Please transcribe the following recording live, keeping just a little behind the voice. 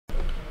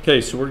Okay,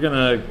 so we're going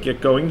to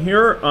get going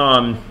here.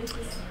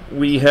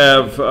 We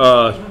have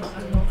a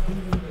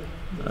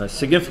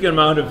significant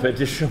amount of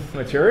additional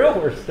material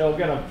we're still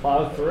going to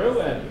plow through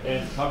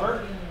and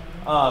cover,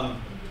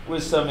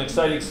 with some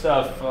exciting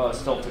stuff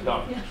still to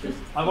come.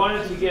 I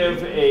wanted to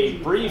give a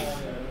brief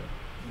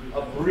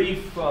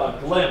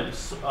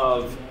glimpse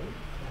of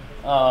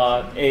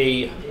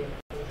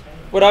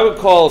what I would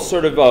call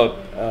sort of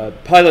a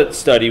pilot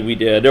study we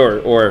did,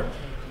 or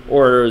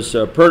as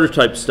a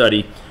prototype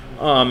study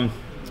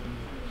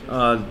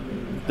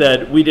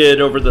that we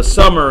did over the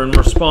summer in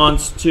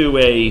response to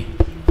a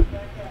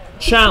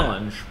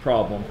challenge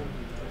problem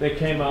that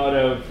came out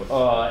of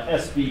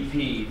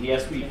SBP, the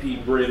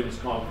SBP BRIMS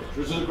conference,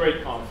 which is a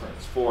great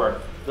conference for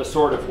the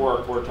sort of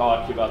work we're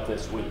talking about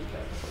this week.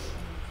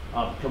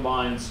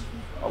 Combines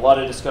a lot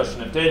of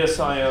discussion of data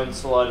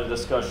science, a lot of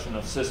discussion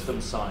of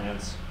system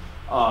science,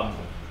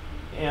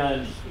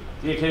 and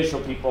the occasional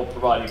people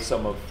providing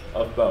some of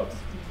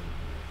both.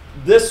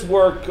 This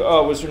work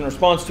was in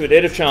response to a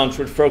data challenge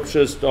which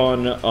focused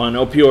on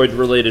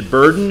opioid-related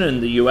burden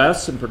in the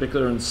U.S., in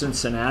particular in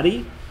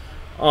Cincinnati.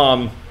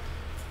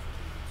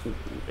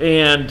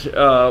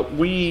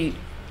 We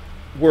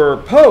were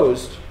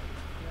posed,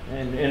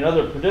 and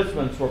other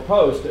participants were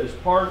posed as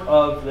part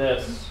of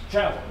this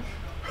challenge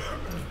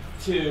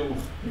to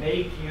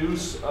make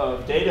use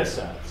of data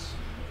sets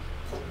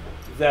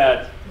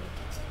that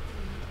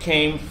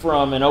came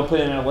from an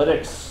open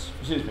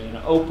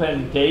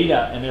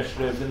data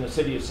initiative in the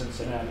city of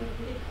Cincinnati.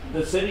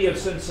 The city of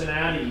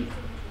Cincinnati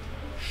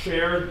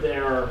shared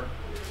their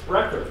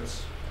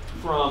records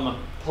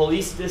from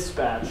police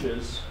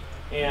dispatches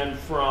and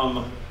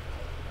from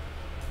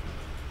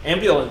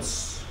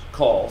ambulance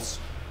calls,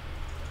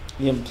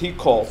 EMT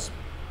calls,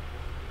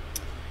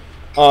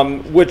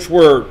 which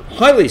were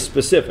highly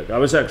specific. I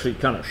was actually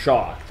kind of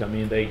shocked. I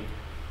mean, they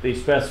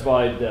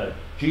specified the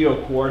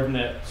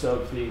geo-coordinates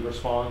of the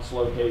response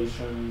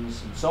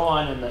locations and so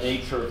on, and the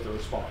nature of the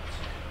response.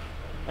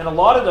 And a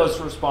lot of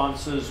those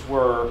responses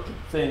were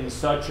things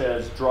such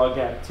as drug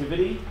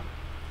activity,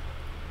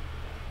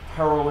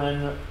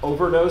 heroin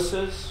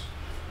overdoses,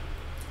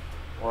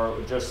 or it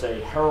would just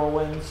say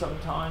heroin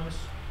sometimes,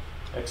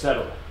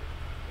 etc.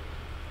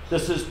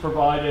 This is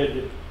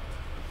provided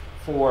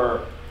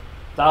for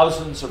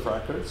thousands of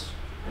records,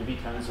 maybe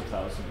tens of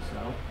thousands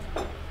now.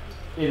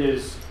 It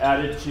is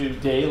added to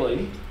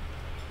daily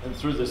and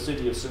through the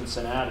city of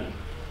Cincinnati.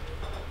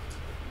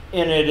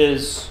 And it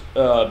is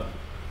a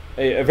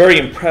very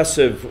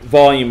impressive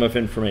volume of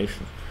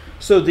information.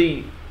 So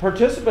the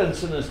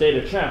participants in this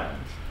data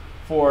challenge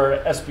for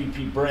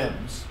SBP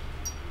BRIMS,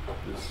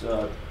 this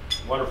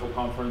wonderful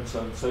conference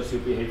on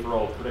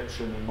socio-behavioral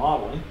prediction and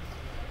modeling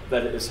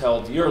that is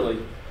held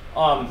yearly,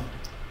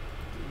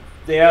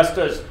 they asked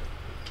us,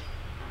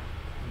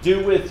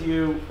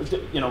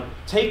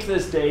 take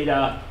this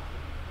data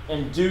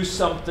and do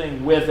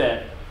something with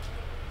it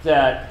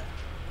that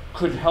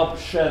could help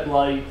shed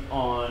light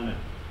on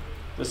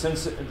the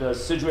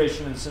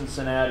situation in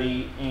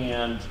Cincinnati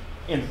and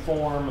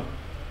inform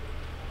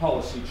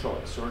policy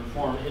choice or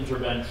inform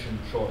intervention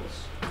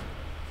choice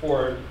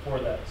for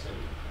that city.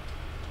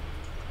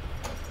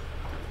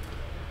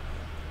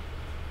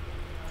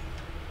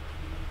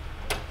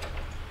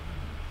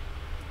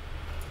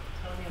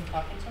 Tell me I'm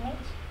talking too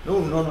much? No.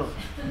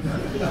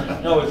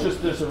 No, it's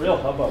just there's a real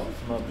hubbub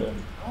from up there.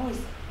 Oh,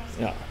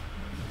 yeah.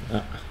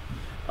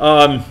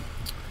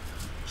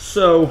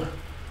 So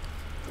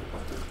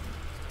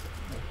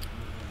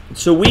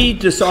we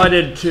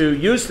decided to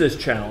use this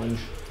challenge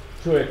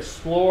to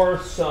explore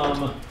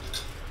some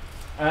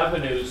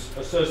avenues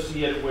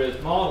associated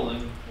with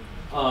modeling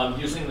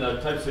using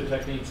the types of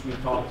techniques we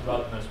talked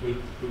about in this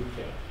boot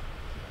camp.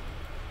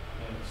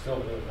 And it's still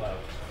really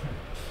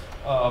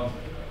loud.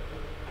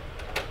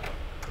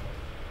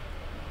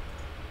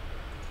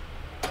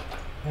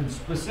 And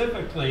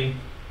specifically,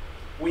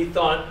 we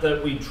thought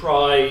that we'd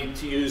try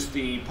to use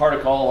the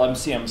particle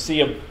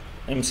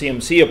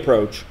MCMC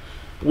approach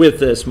with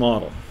this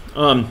model.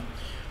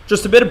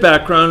 Just a bit of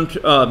background.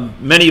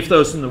 Many of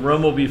those in the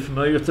room will be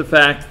familiar with the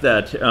fact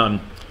that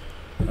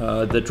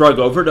the drug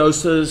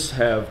overdoses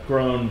have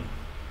grown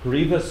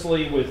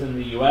grievously within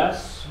the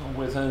U.S.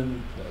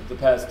 within the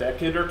past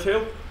decade or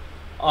two.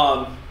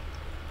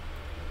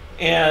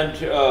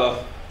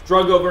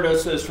 Drug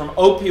overdoses from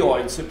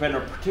opioids have been a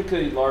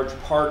particularly large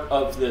part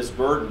of this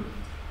burden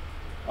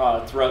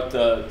throughout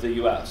the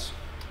U.S.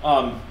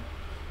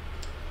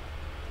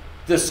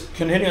 This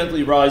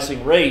continually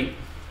rising rate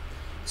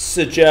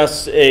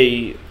suggests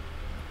a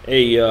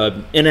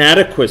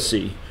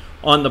inadequacy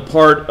on the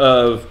part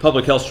of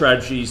public health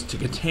strategies to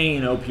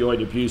contain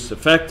opioid abuse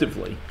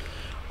effectively.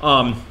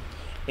 And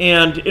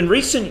in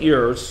recent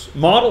years,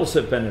 models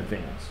have been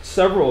advanced,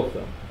 several of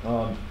them.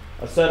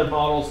 A set of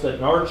models that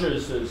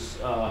NARCHES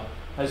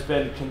has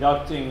been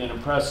conducting an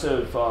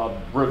impressive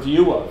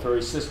review of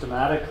very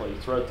systematically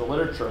throughout the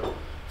literature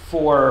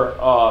for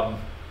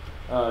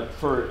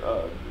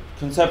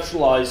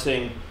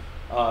conceptualizing,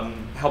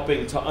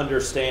 helping to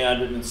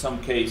understand, and in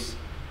some case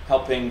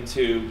helping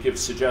to give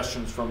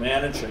suggestions for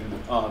managing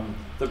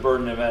the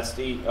burden of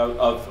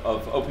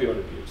opioid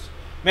abuse.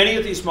 Many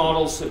of these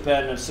models have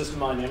been system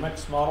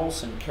dynamics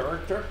models in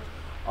character,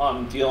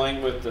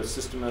 dealing with the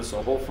system as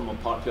a whole from a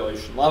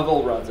population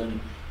level rather than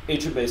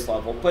agent-based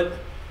level.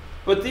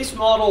 But these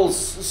models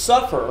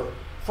suffer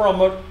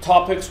from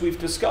topics we've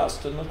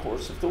discussed in the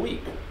course of the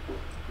week.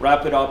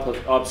 Rapid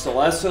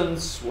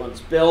obsolescence. Once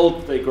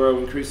built, they grow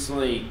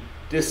increasingly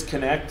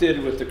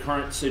disconnected with the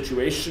current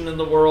situation in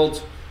the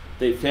world.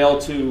 They fail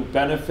to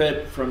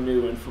benefit from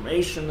new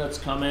information that's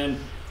come in.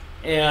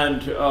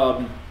 And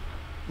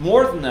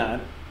more than that,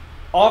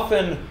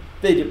 often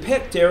they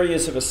depict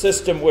areas of a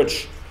system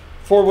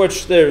for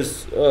which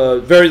there's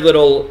very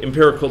little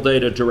empirical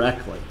data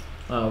directly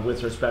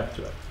with respect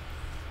to it.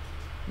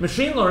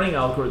 Machine learning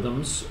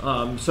algorithms,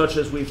 such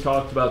as we've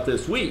talked about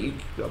this week,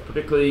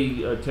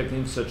 particularly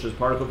techniques such as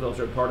particle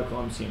filter, particle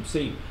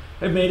PMCMC,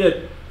 have made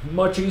it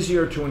much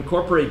easier to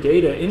incorporate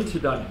data into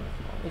dynamic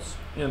models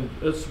and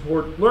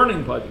support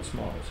learning by these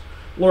models.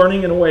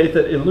 Learning in a way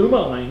that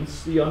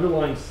illuminates the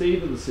underlying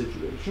state of the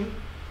situation,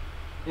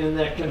 and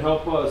that can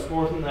help us,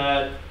 more than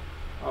that,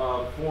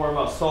 form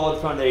a solid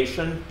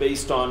foundation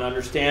based on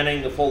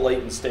understanding the full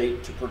latent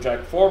state to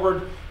project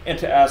forward and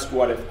to ask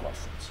what-if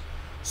questions.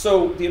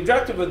 So the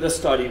objective of this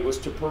study was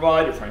to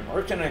provide a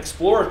framework, an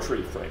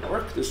exploratory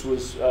framework. This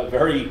was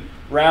very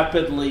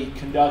rapidly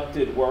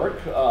conducted work.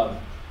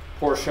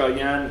 Poor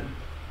Cheyenne,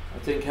 I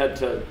think, had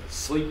to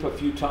sleep a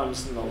few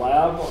times in the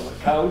lab on the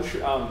couch.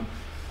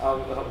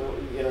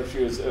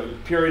 She was a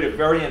period of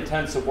very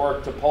intensive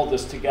work to pull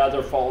this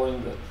together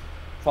following the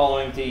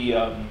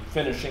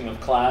finishing of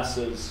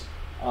classes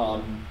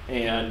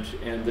and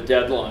the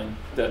deadline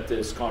that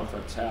this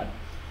conference had.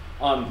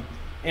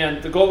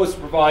 And the goal was to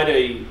provide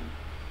a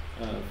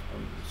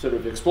sort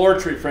of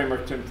exploratory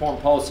framework to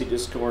inform policy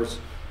discourse,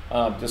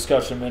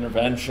 discussion of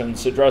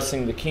interventions,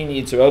 addressing the key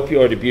needs of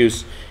opioid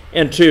abuse,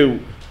 and to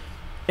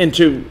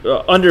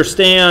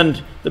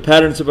understand the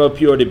patterns of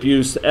opioid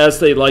abuse as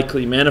they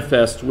likely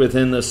manifest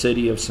within the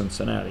city of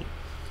Cincinnati.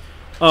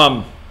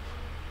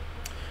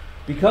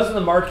 Because of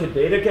the market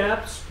data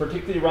gaps,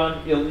 particularly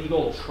around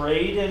illegal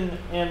trade in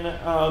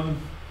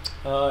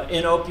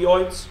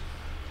opioids,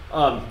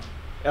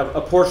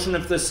 a portion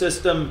of the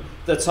system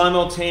that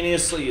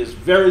simultaneously is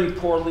very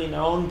poorly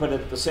known, but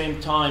at the same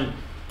time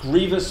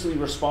grievously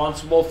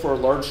responsible for a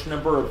large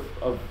number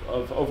of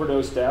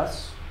overdose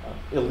deaths,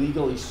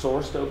 illegally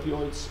sourced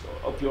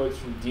opioids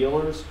from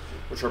dealers,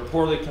 which are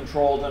poorly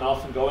controlled and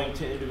often going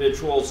to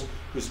individuals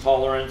whose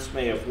tolerance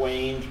may have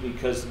waned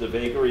because of the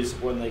vagaries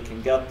of when they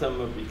can get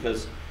them or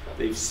because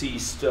they've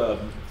ceased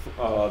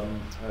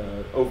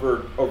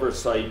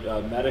oversight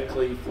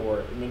medically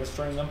for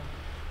administering them.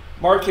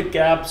 Market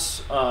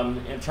gaps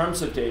in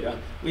terms of data,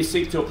 we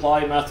seek to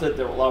apply a method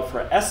that will allow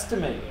for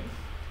estimating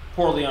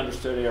poorly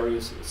understood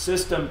areas of the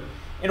system,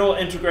 and it will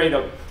integrate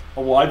a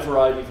wide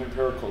variety of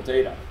empirical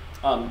data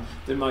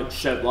that might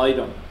shed light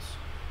on this,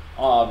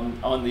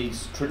 on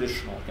these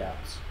traditional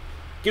gaps.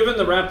 Given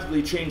the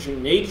rapidly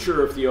changing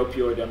nature of the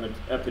opioid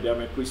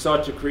epidemic, we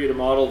sought to create a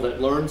model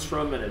that learns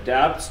from and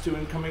adapts to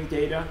incoming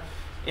data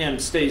and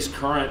stays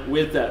current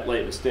with that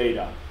latest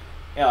data.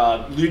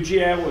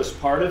 Lugia was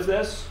part of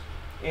this,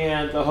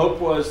 and the hope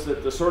was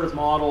that the sort of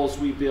models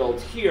we build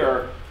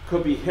here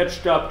could be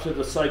hitched up to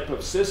the type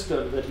of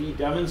system that he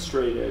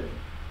demonstrated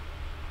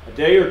a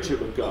day or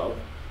two ago,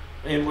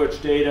 in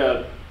which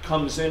data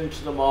comes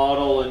into the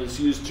model and is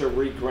used to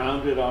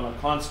reground it on a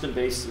constant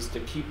basis to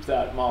keep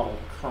that model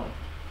current.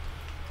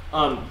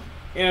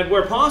 And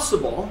where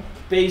possible,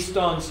 based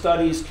on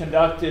studies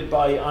conducted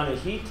by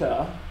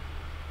Anahita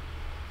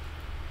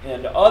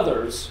and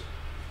others,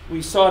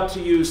 we sought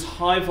to use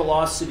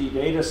high-velocity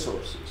data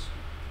sources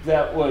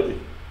that would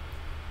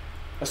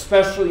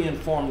especially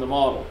inform the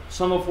model.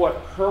 Some of what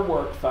her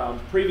work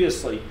found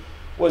previously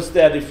was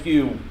that if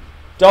you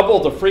double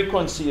the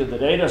frequency of the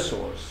data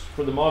source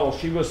for the model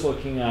she was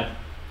looking at,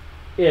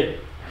 it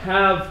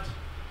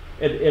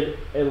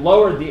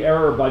lowered the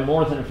error by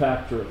more than a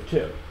factor of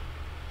 2.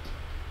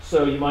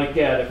 So you might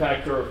get a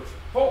factor of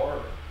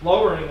 4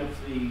 lowering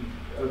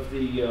of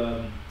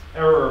the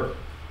error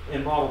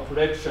in model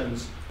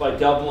predictions by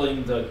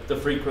doubling the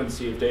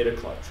frequency of data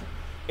collection.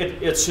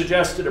 It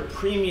suggested a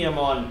premium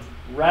on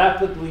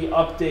rapidly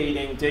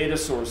updating data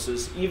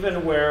sources,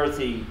 even where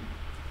the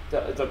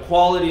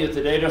quality of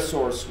the data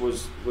source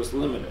was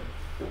limited.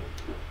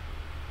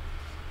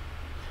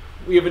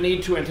 We have a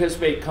need to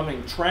anticipate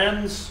coming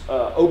trends.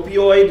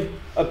 Opioid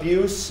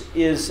abuse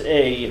is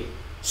a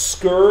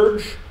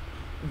scourge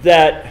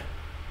that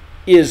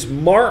is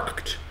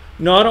marked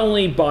not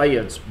only by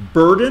its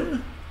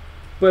burden,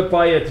 but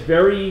by its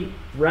very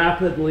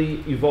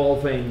rapidly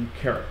evolving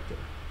character.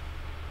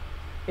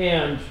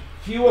 And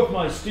few of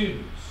my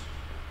students,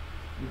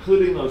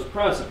 including those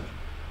present,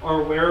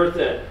 are aware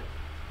that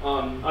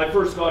I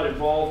first got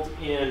involved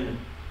in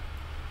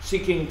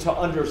seeking to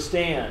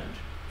understand,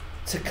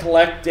 to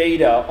collect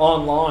data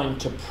online,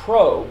 to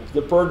probe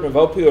the burden of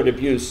opioid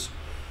abuse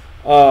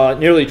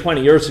nearly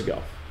 20 years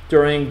ago,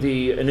 during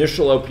the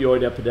initial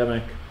opioid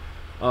epidemic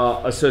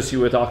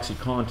associated with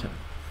OxyContin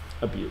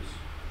abuse.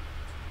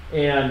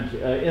 And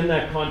in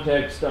that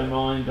context, I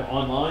mined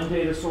online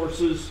data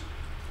sources,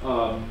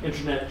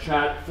 internet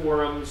chat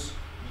forums,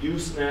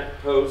 Usenet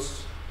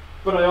posts,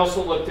 but I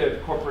also looked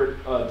at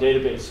corporate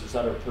databases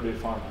that are Purdue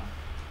Pharma,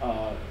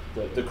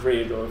 the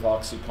creator of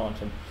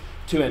OxyContin,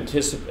 to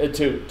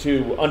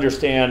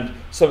understand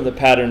some of the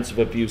patterns of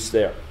abuse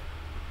there.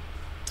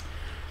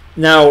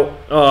 Now,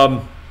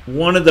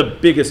 one of the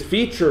biggest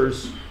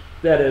features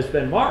that has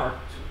been marked,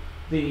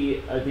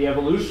 the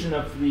evolution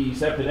of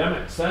these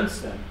epidemics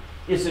since then,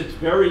 is its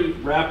very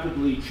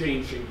rapidly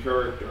changing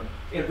character,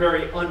 a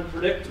very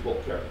unpredictable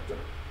character.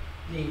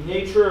 The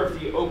nature of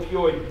the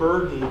opioid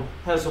burden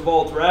has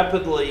evolved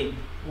rapidly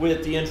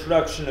with the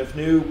introduction of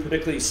new,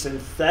 particularly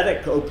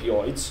synthetic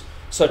opioids,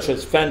 such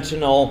as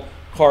fentanyl,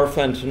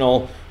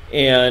 carfentanil,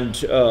 and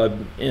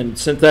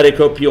synthetic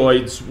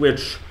opioids,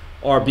 which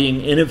are being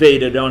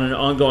innovated on an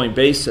ongoing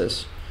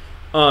basis.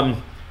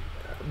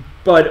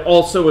 But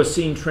also has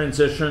seen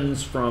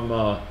transitions from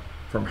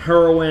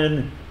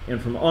heroin and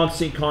from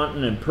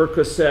OxyContin and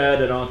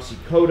Percocet and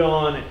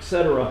oxycodone,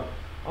 etc.,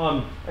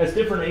 as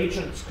different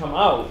agents come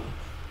out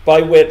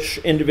by which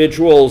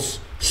individuals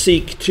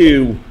seek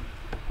to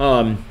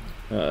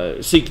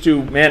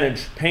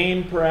manage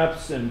pain,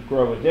 perhaps, and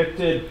grow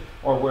addicted,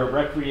 or where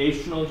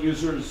recreational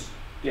users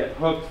get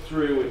hooked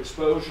through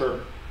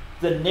exposure.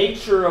 The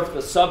nature of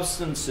the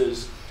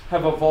substances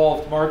have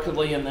evolved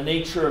markedly, and the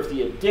nature of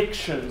the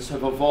addictions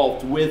have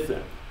evolved with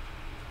them.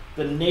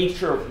 The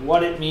nature of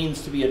what it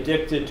means to be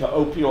addicted to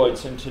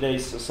opioids in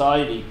today's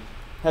society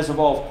has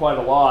evolved quite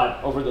a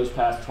lot over those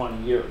past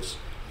 20 years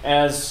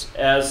as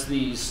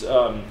these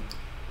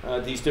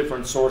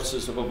different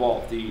sources have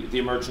evolved. The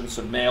emergence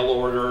of mail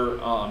order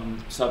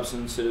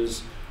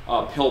substances,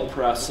 pill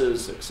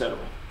presses, etc.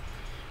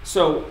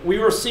 So we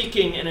were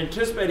seeking and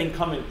anticipating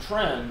coming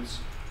trends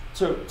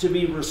to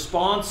be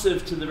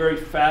responsive to the very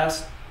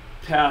fast-paced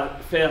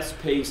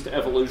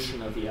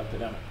evolution of the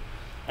epidemic.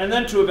 And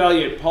then to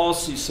evaluate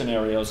policy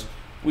scenarios,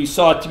 we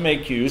sought to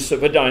make use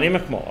of a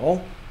dynamic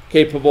model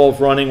capable of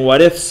running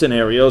what-if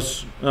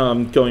scenarios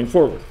going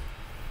forward.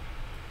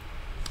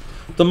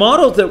 The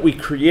model that we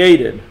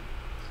created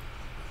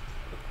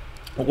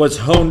was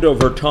honed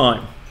over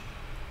time.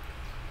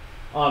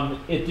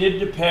 It did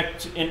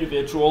depict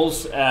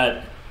individuals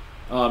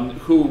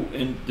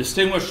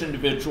distinguished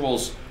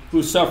individuals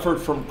who suffered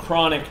from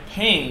chronic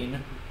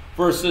pain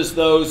versus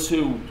those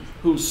who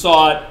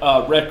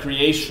sought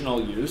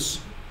recreational use.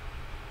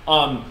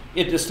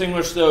 It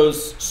distinguished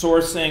those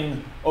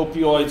sourcing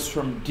opioids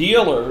from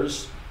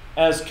dealers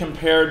as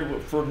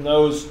compared from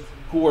those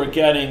who were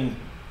getting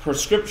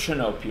prescription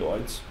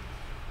opioids.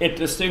 It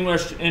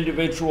distinguished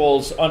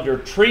individuals under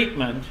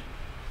treatment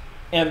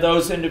and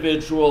those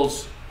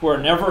individuals who are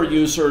never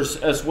users,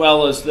 as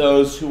well as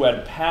those who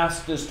had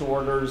past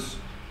disorders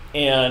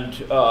and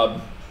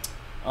were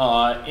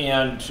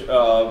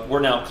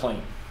now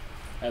clean,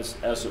 as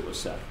it was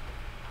said.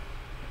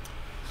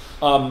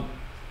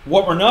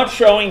 What we're not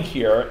showing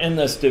here in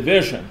this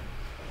division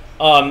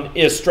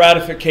is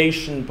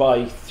stratification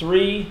by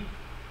three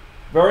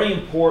very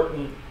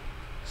important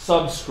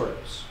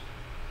subscripts.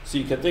 So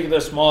you can think of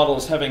this model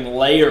as having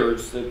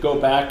layers that go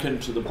back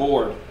into the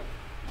board.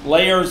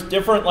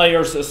 Different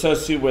layers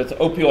associated with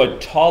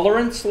opioid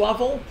tolerance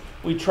level.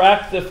 We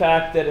tracked the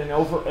fact that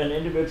an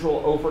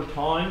individual over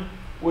time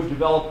would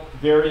develop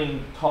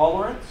varying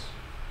tolerance,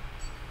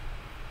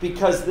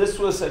 because this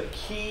was a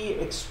key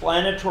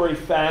explanatory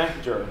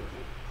factor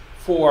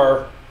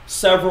for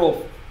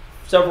several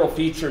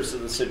features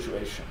of the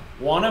situation.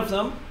 One of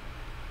them,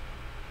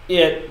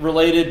 it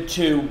related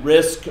to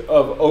risk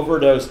of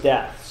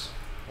overdoses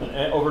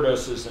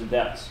and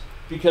deaths,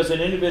 because an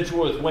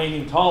individual with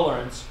waning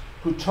tolerance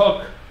who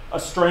took a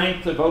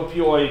strength of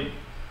opioid,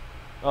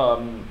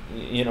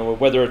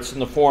 whether it's in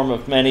the form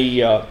of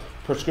many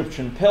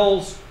prescription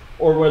pills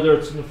or whether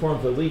it's in the form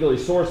of illegally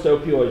sourced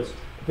opioids,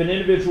 if an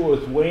individual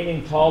with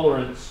waning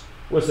tolerance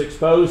was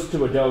exposed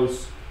to a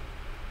dose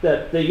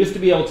that they used to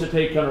be able to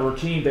take on a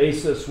routine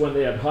basis when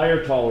they had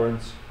higher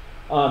tolerance,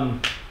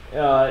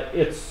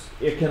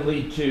 it can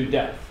lead to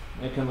death.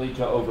 It can lead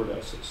to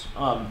overdoses.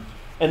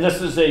 And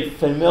this is a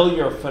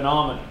familiar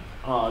phenomenon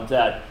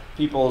that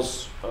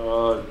people's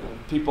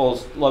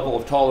level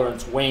of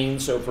tolerance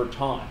wanes over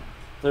time.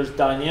 There's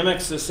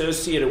dynamics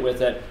associated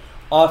with it,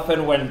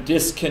 often when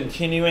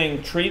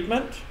discontinuing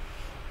treatment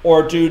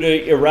or due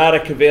to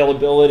erratic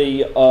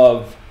availability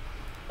of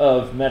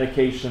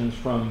medications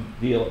from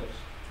dealers.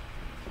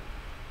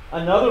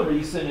 Another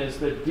reason is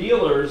that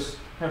dealers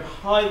have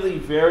highly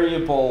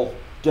variable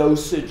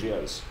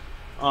dosages.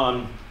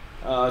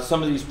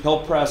 Some of these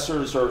pill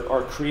pressers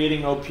are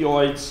creating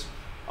opioids,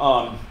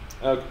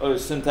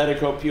 synthetic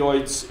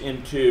opioids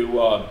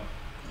into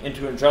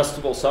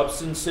ingestible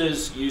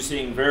substances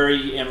using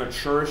very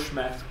amateurish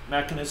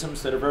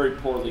mechanisms that are very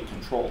poorly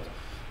controlled.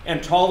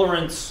 And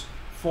tolerance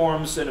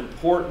forms an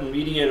important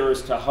mediator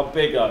as to how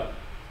big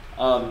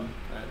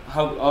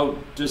how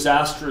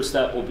disastrous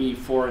that will be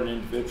for an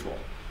individual.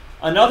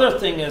 Another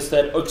thing is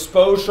that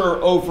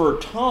exposure over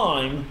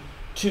time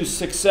to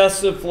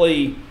successive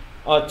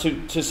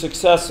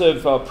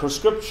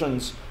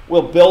prescriptions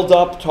will build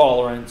up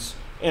tolerance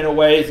in a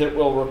way that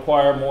will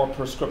require more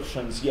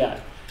prescriptions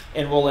yet,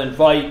 and will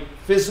invite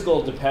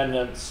physical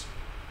dependence,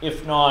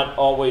 if not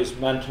always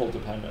mental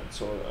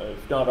dependence, or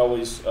if not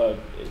always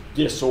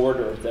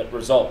disorder that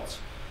results.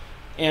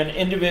 And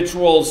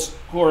individuals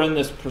who are in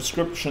this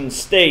prescription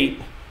state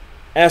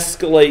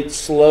escalate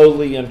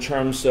slowly in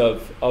terms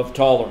of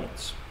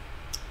tolerance.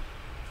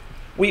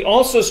 We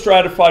also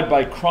stratified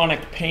by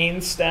chronic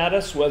pain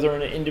status, whether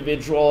an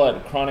individual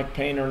had chronic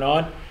pain or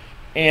not,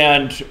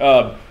 and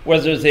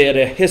whether they had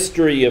a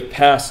history of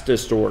past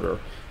disorder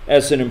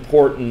as an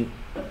important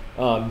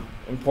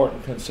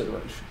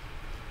consideration.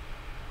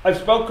 I've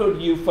spoken to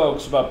you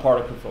folks about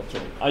particle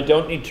filtering. I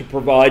don't need to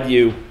provide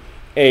you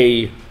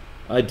a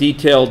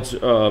detailed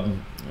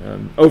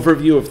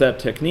overview of that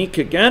technique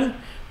again,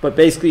 but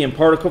basically in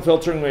particle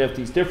filtering we have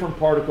these different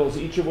particles,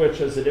 each of which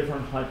has a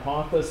different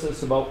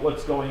hypothesis about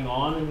what's going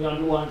on in the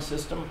underlying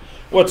system,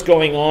 what's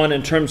going on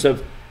in terms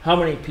of how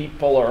many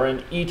people are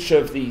in each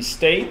of these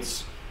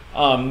states,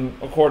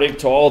 according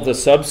to all the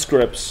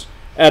subscripts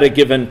at a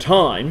given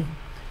time.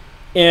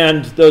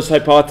 And those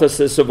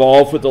hypotheses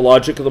evolve with the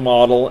logic of the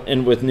model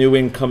and with new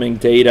incoming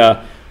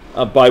data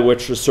by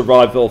which the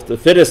survival of the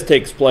fittest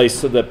takes place,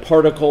 so that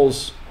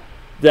particles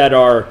that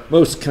are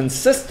most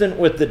consistent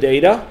with the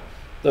data,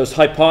 those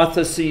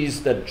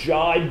hypotheses that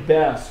jibe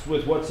best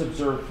with what's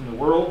observed in the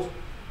world,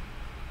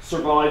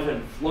 survive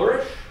and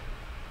flourish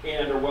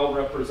and are well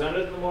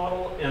represented in the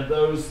model, and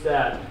those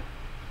that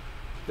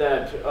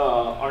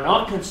are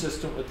not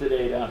consistent with the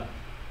data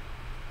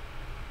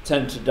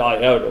tend to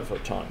die out over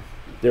time.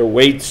 Their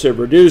weights are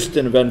reduced,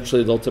 and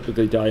eventually they'll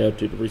typically die out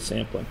due to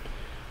resampling.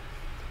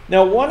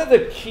 Now, one of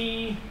the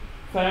key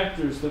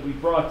factors that we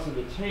brought to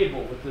the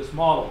table with this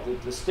model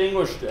that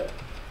distinguished it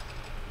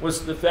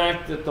was the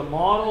fact that the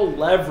model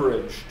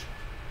leveraged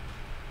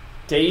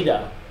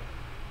data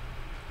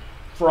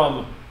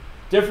from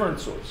different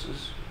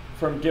sources,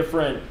 from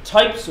different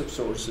types of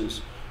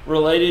sources,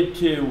 related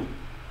to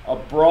a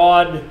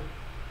broad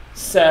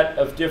set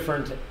of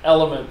different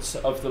elements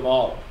of the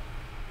model.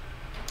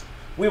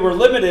 We were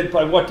limited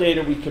by what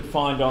data we could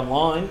find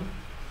online,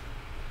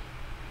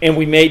 and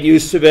we made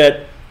use of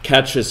it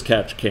catch as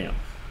catch can.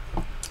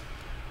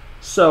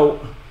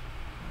 So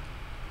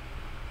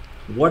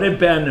what had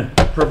been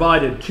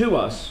provided to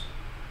us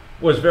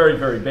was very,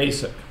 very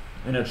basic,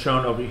 and it's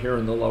shown over here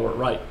in the lower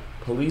right.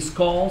 Police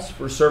calls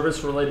for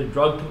service-related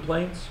drug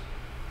complaints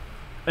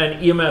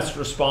and EMS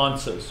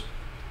responses.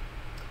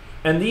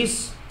 And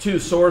these two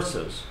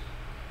sources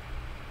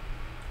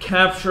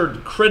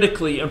captured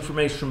critically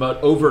information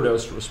about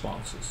overdose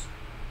responses,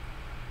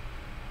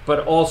 but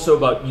also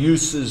about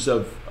uses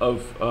of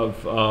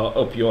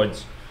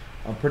opioids,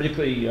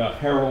 particularly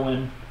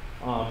heroin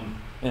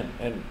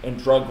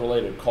and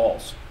drug-related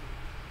calls.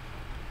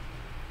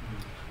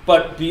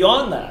 But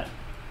beyond that,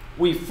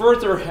 we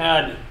further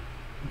had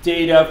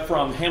data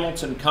from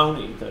Hamilton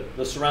County,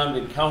 the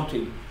surrounding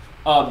county,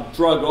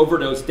 drug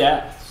overdose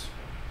deaths.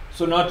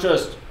 So not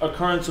just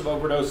occurrence of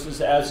overdoses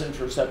as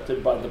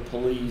intercepted by the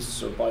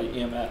police or by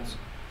EMS.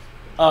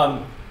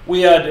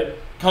 We had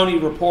county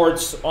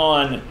reports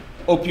on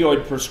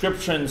opioid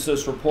prescriptions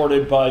as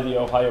reported by the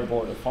Ohio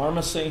Board of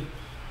Pharmacy.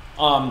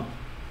 And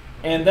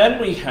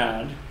then we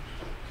had,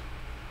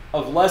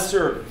 of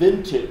lesser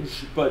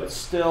vintage, but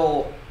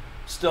still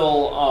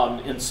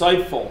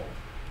insightful,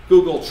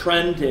 Google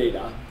Trend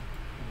data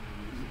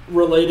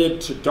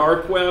related to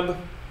dark web,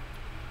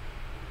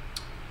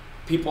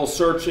 people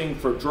searching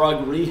for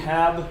drug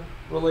rehab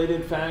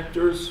related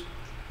factors,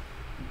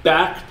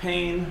 back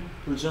pain,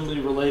 presumably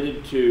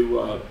related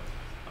to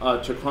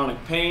chronic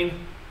pain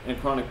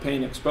and chronic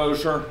pain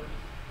exposure,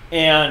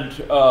 and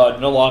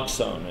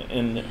naloxone,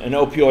 an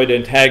opioid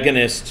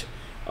antagonist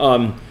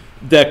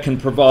that can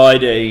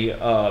provide a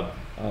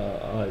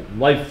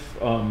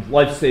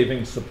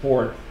life-saving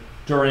support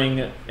during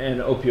an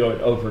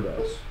opioid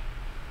overdose.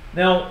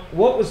 Now,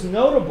 what was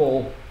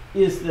notable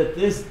is that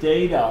this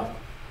data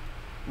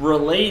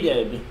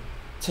related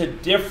to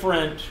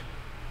different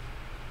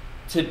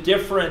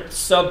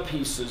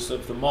sub-pieces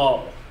of the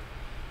model.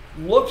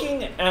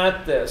 Looking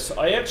at this,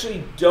 I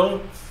actually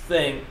don't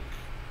think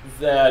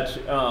that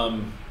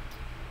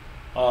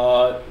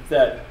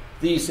that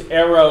these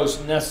arrows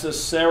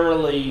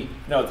necessarily,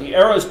 no, the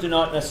arrows do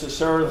not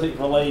necessarily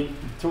relate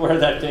to where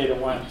that data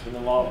went in the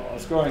model.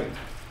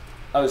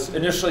 I was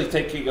initially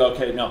thinking,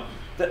 okay, no.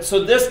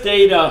 So this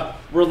data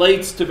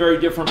relates to very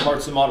different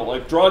parts of the model,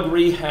 like drug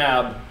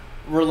rehab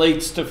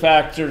relates to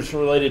factors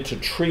related to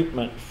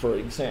treatment, for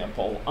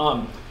example.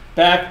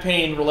 Back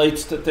pain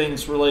relates to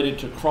things related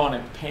to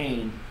chronic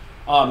pain.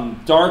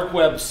 Dark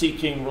web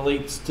seeking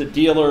relates to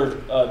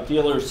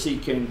dealer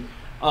seeking.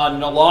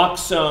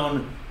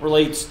 Naloxone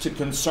relates to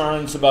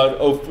concerns about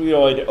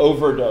opioid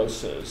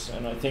overdoses,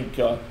 and I think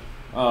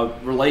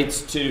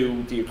relates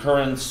to the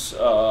occurrence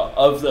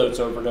of those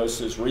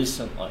overdoses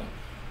recently.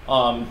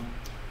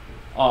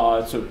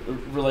 so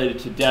related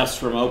to deaths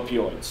from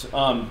opioids.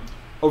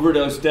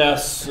 Overdose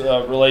deaths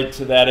relate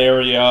to that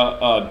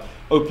area.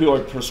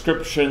 Opioid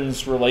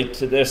prescriptions relate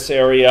to this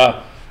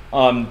area.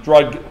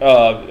 Drug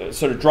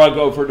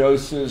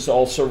overdoses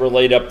also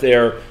relate up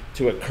there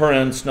to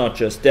occurrence, not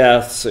just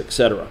deaths,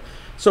 etc.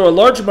 So a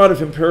large amount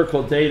of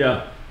empirical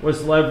data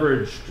was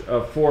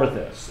leveraged for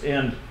this.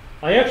 And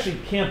I actually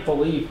can't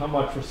believe how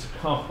much was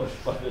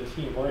accomplished by the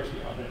team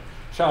working on it.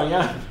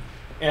 Xiaoyan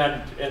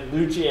and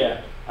Lu Jie,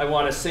 I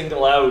want to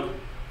single out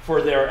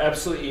for their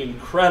absolutely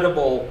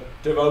incredible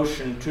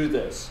devotion to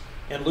this.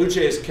 In Lu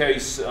Jie's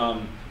case,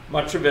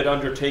 much of it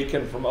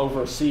undertaken from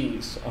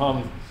overseas,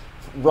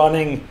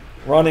 running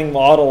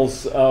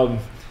models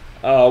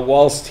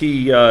whilst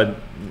he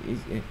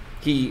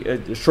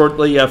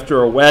shortly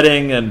after a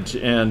wedding and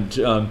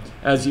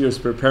as he was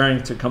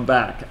preparing to come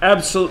back.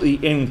 Absolutely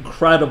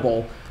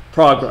incredible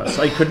progress.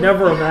 I could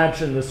never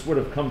imagine this would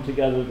have come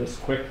together this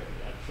quickly,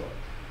 actually.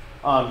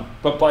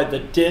 But by the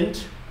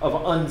dint of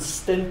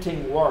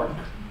unstinting work,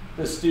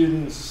 the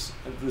students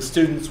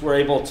were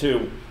able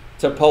to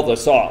pull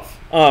this off.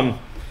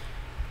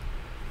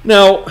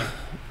 Now,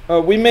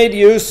 we made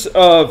use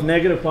of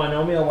negative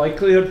binomial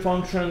likelihood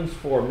functions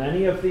for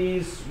many of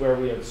these, where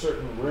we had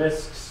certain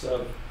risks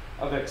of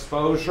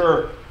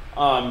exposure.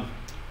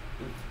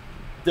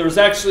 There's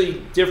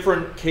actually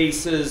different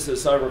cases,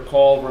 as I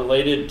recall,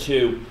 related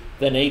to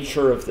the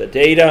nature of the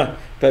data,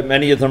 but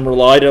many of them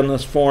relied on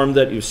this form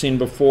that you've seen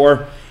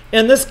before.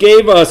 And this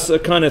gave us a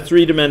kind of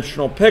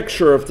three-dimensional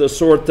picture of the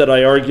sort that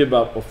I argued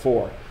about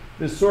before.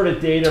 This sort of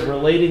data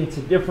relating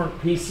to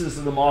different pieces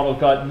of the model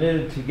got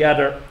knitted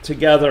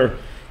together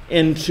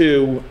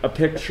into a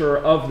picture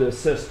of the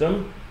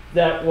system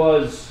that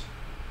was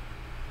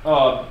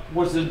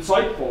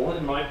insightful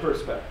in my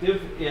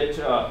perspective. It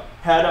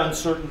had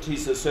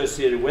uncertainties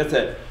associated with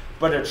it,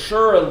 but it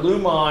sure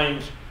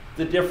illumined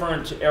the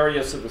different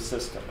areas of the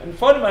system. And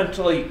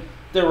fundamentally,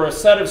 there were a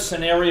set of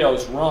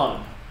scenarios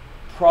run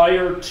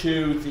prior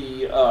to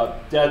the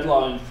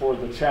deadline for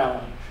the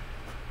challenge.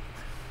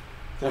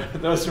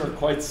 Those were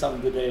quite some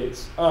of the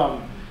days.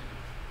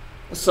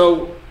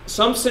 So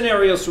some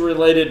scenarios were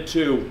related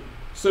to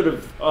sort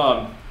of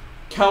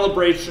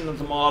calibration of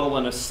the model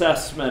and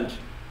assessment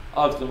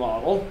of the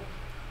model.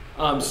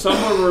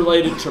 Some were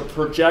related to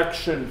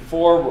projection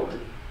forward,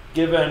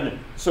 given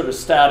sort of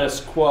status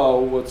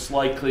quo, what's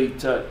likely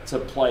to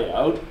play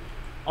out.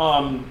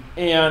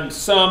 And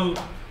some,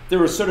 there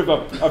was sort of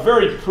a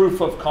very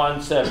proof of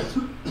concept,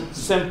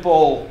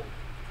 simple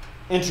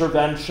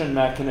intervention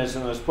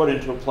mechanism that was put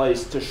into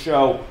place to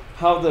show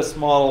how this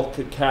model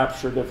could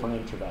capture different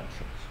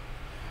interventions.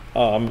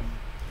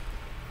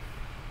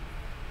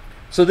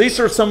 So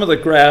these are some of the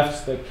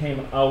graphs that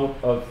came out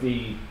of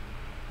the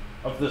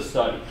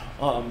study.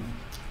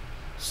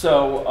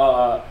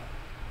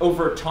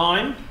 Over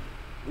time,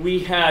 we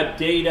had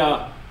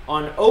data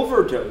on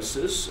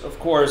overdoses, of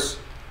course,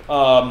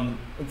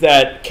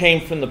 that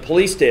came from the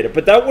police data,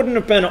 but that wouldn't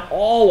have been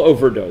all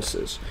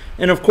overdoses.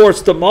 And of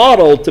course, the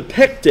model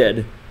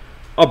depicted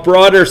a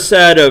broader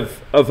set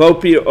of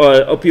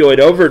opioid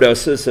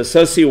overdoses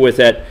associated with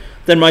it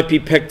than might be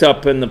picked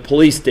up in the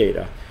police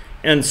data.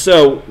 And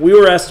so we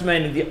were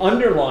estimating the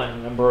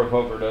underlying number of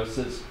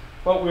overdoses,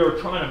 but we were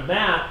trying to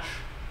match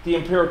the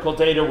empirical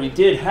data we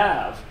did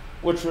have,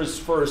 which was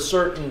for a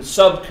certain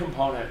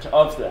subcomponent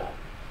of that.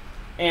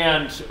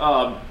 And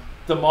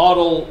the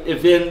model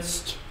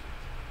evinced,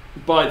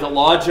 by the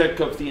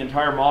logic of the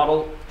entire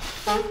model,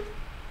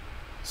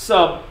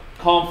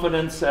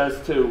 sub-confidence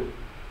as to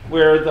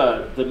where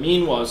the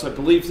mean was. I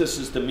believe this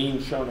is the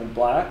mean shown in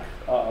black,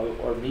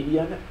 or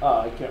median.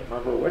 I can't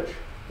remember which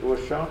it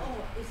was shown.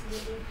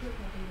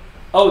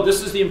 Oh,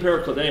 this is the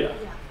empirical data.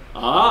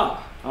 Yeah.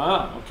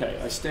 Okay.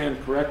 I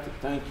stand corrected.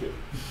 Thank you.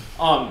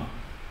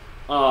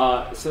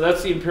 So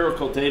that's the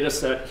empirical data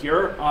set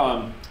here.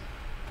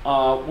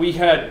 We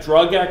had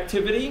drug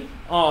activity.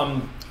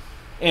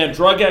 And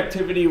drug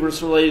activity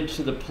was related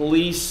to the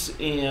police,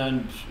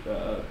 and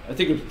I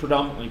think it was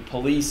predominantly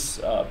police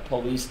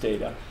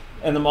data.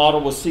 And the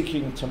model was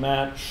seeking to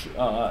match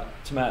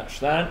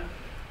that.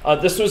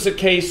 This was a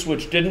case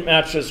which didn't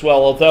match as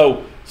well,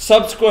 although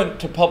subsequent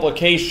to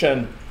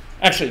publication,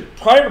 actually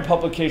prior to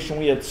publication,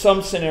 we had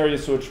some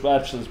scenarios which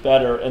matched this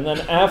better. And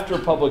then after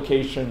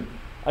publication,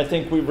 I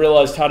think we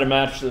realized how to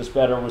match this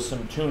better with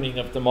some tuning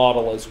of the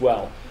model as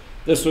well.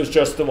 This was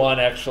just the one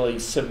actually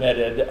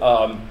submitted.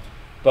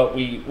 But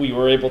we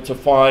were able to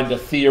find a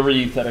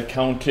theory that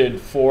accounted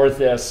for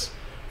this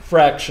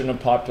fraction of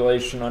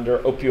population under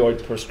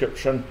opioid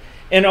prescription.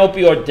 And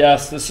opioid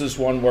deaths, this is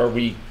one where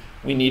we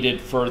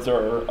needed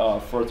further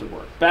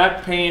work.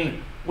 Back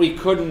pain, we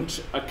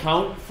couldn't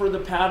account for the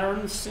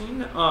patterns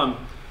seen.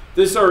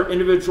 These are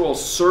individual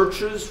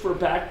searches for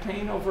back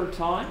pain over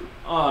time.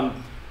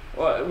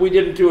 We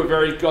didn't do a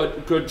very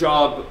good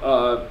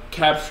job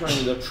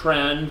capturing the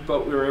trend,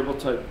 but we were able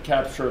to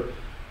capture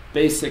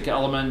basic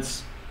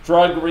elements.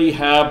 Drug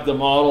rehab, the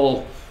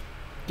model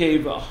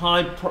gave a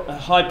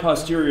high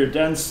posterior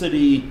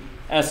density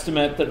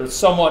estimate that was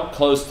somewhat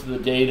close to the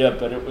data,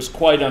 but it was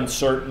quite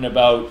uncertain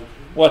about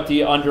what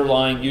the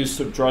underlying use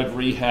of drug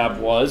rehab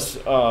was.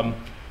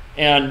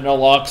 And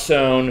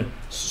naloxone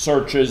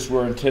searches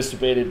were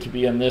anticipated to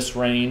be in this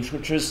range,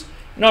 which is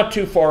not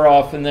too far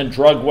off. And then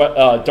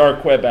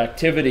dark web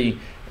activity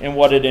and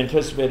what it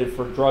anticipated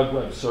for drug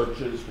web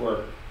searches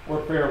were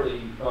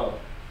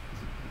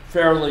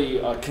fairly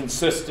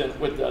consistent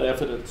with that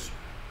evidence,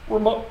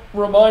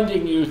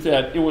 reminding you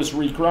that it was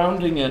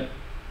regrounding it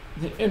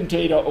in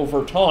data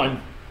over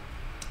time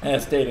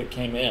as data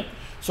came in.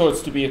 So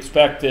it's to be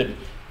expected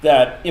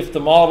that if the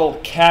model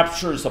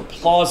captures a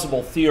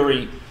plausible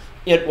theory,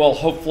 it will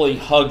hopefully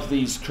hug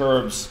these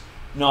curves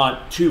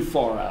not too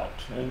far out,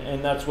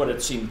 and that's what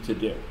it seemed to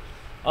do.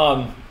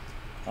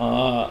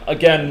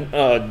 Again,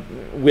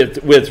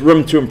 with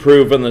room to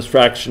improve on this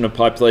fraction of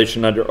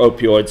population under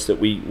opioids that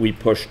we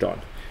pushed on.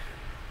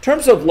 In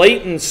terms of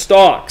latent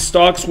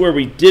stocks where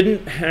we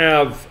didn't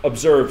have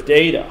observed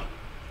data,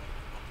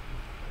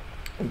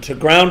 and to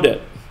ground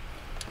it,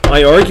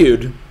 I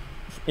argued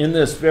in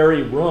this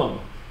very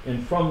room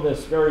and from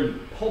this very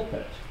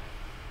pulpit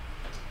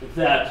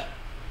that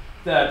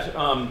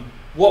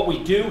what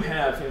we do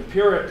have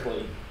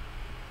empirically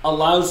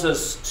allows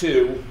us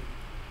to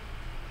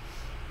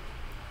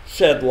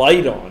shed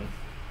light on,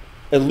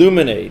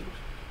 illuminate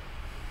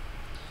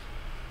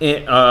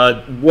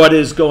what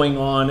is going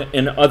on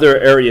in other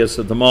areas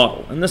of the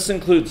model. And this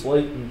includes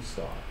latent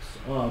stocks.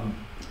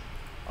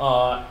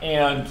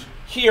 And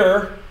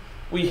here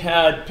we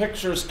had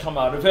pictures come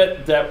out of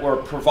it that were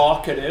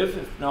provocative,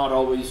 if not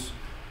always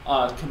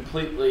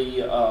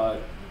completely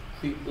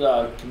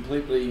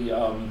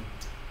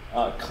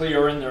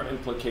clear in their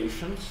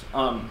implications.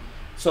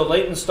 So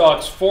latent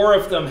stocks, 4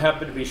 of them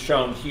happen to be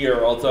shown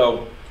here,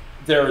 although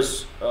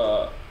there's,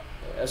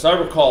 as I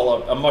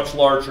recall, a much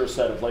larger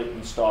set of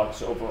latent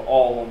stocks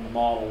overall in the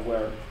model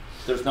where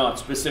there's not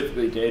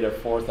specifically data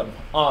for them.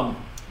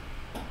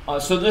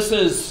 So this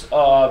is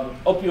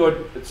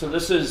opioid. So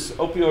this is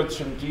opioids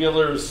from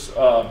dealers.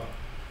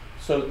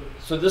 So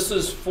this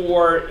is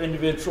for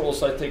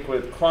individuals, I think,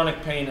 with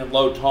chronic pain and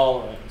low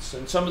tolerance.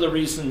 And some of the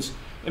reasons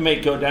it may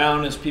go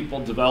down is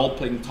people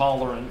developing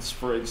tolerance,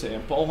 for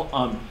example.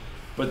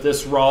 But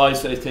this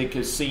rise, I think,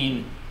 is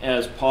seen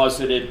as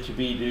posited to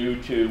be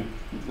due to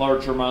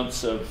larger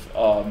amounts of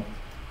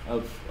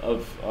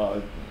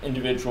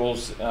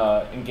individuals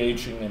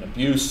engaging in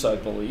abuse, I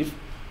believe.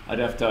 I'd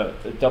have to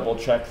double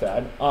check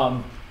that.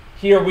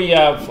 Here we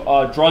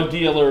have drug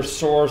dealer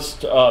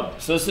sourced,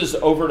 so this is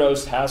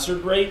overdose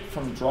hazard rate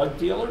from drug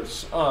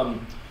dealers.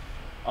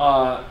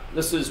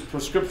 This is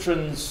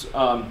prescriptions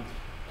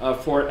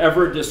for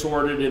ever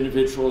disordered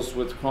individuals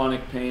with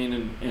chronic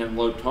pain and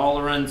low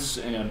tolerance.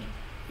 And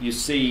you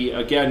see,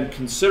 again,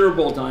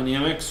 considerable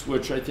dynamics,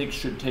 which I think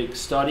should take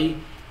study.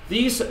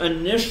 These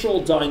initial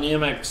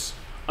dynamics,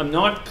 I'm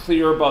not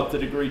clear about the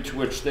degree to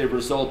which they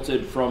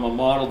resulted from a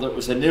model that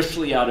was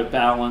initially out of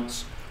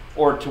balance,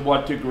 or to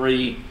what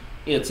degree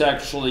it's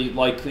actually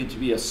likely to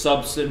be a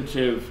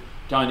substantive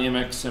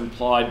dynamics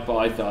implied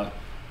by the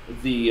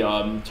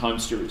time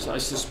series. I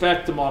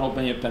suspect the model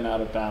may have been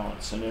out of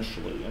balance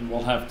initially, and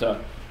we'll have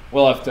to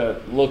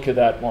look at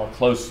that more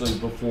closely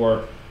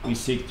before we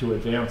seek to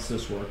advance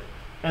this work.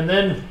 And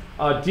then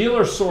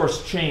dealer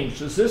source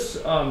change. Is this?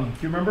 Do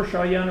you remember,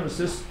 Cheyenne? Was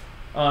this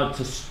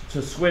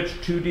to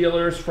switch to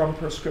dealers from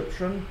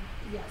prescription?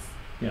 Yes.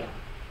 Yeah.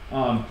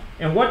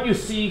 And what you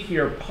see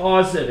here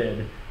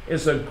posited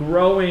is a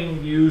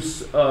growing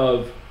use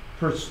of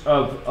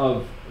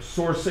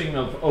sourcing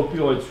of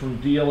opioids from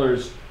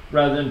dealers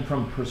rather than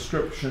from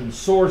prescription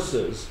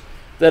sources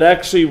that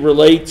actually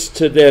relates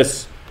to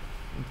this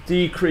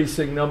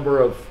decreasing number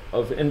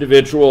of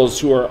individuals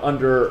who are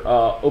under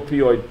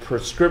opioid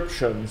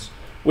prescriptions,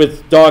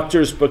 with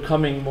doctors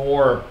becoming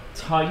more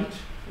tight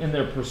in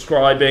their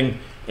prescribing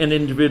and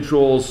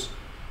individuals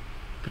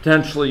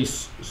potentially,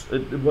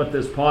 what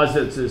this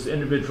posits is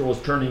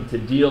individuals turning to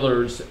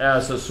dealers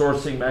as a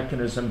sourcing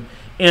mechanism,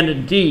 and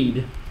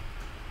indeed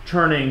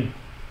turning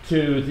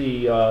to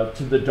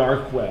the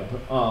dark web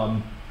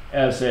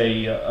as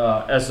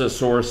a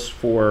source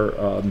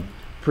for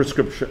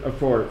prescription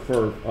for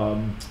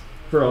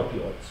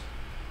opioids.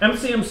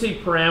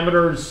 MCMC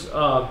parameters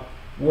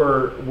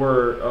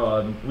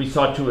we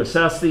sought to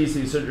assess these.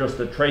 These are just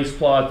the trace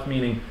plots,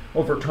 meaning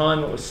over time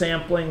it was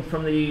sampling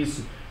from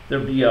these.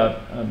 There'd be a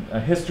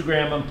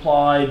histogram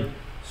implied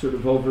sort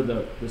of over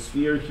the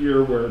sphere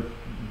here, where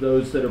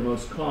those that are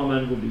most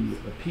common would be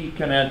a peak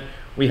in it.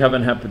 We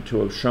haven't happened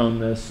to have shown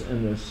this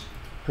in this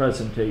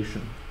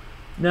presentation.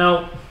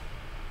 Now,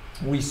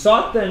 we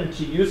sought then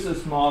to use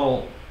this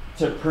model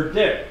to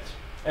predict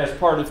as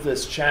part of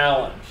this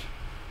challenge.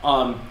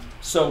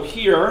 So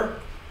here,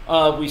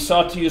 we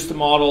sought to use the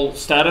model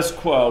status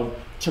quo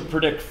to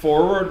predict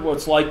forward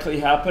what's likely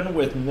to happen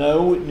with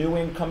no new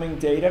incoming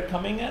data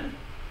coming in.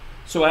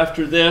 So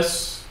after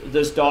this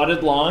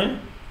dotted line,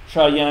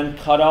 Cheyenne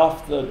cut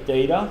off the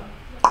data.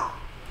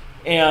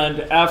 And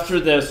after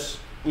this,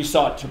 we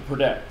sought to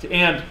predict.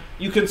 And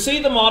you can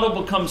see the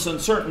model becomes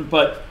uncertain,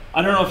 but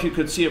I don't know if you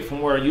could see it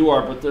from where you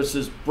are, but there's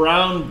this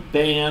brown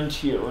band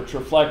here which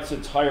reflects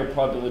its higher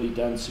probability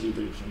density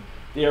region,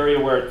 the area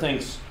where it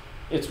thinks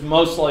it's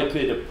most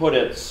likely to put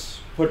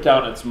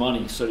down its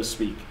money, so to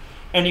speak.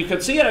 And you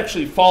can see it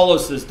actually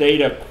follows this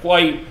data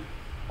quite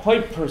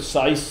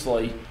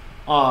precisely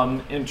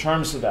in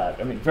terms of that.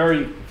 I mean,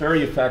 very,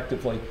 very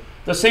effectively.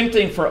 The same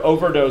thing for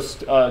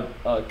overdose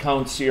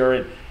counts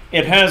here.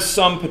 It has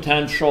some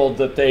potential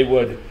that they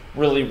would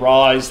really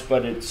rise,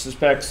 but it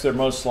suspects they're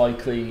most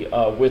likely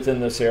within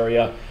this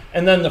area.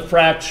 And then the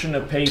fraction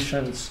of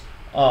patients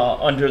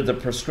under the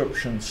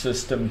prescription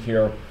system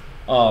here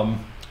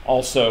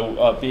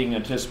also being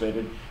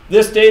anticipated.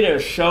 This data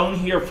is shown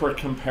here for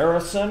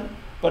comparison,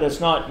 but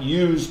it's not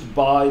used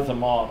by the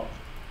model.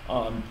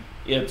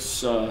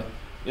 It's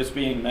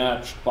being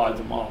matched by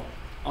the model.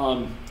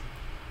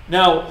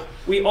 Now,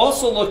 we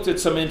also looked at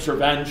some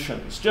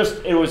interventions.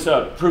 It was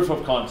a proof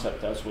of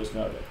concept, as was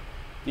noted.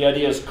 The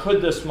idea is,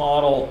 could this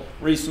model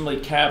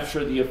reasonably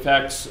capture the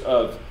effects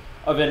of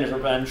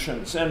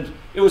interventions? And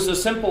it was a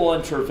simple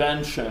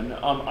intervention.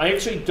 I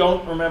actually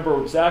don't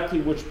remember exactly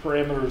which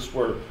parameters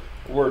were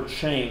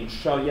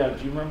changed. Xiaoyan,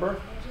 do you remember?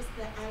 Just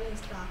the Allen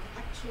stock,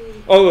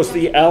 actually. Oh, it was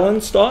the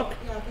Allen stock?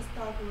 Yeah, the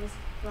stock was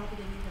dropped in.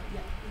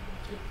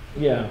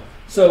 Yeah.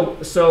 So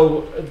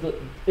the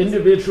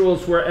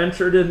individuals were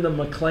entered in the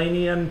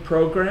McLeanian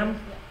program?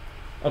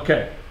 Yeah.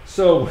 Okay.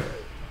 So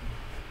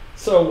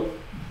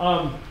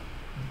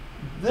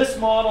this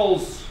model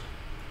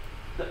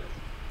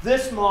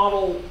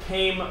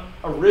came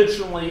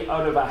originally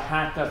out of a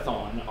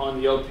hackathon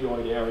on the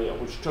opioid area,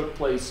 which took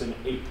place in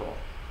April.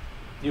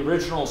 The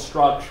original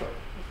structure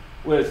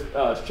with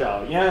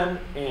Xiaoyan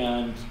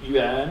and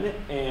Yuan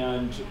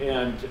and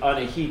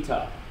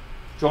Anahita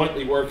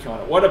jointly working on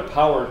it. What a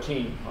power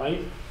team,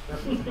 right?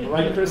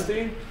 Right,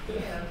 Christine?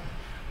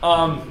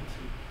 Yeah.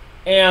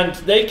 And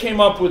they came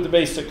up with the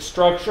basic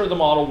structure of the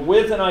model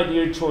with an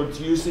idea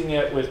towards using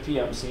it with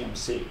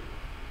PMCMC.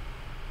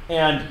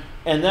 And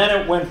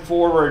then it went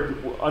forward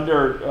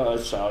under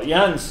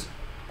Xiaoyan's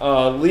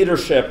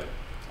leadership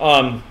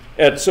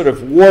at sort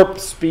of warp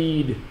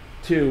speed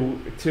to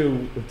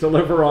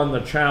deliver on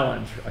the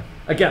challenge.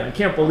 Again, I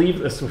can't believe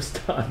this was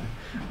done.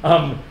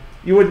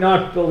 You would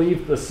not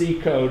believe the C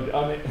code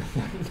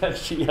that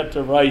she had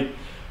to write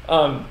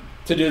to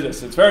do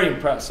this. It's very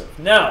impressive.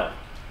 Now,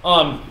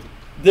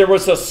 there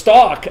was a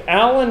stock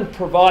Alan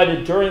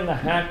provided during the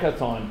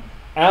hackathon.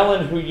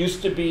 Alan, who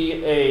used to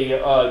be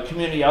a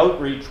community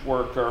outreach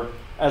worker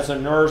as a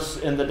nurse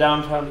in the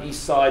downtown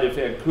east side of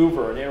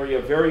Vancouver, an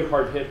area very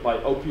hard hit by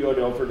opioid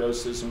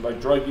overdoses and by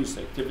drug use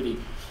activity,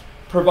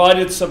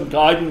 provided some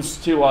guidance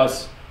to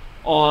us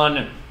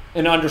on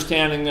an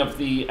understanding of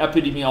the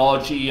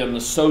epidemiology and the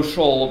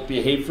social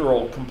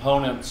behavioral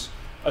components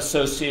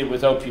associated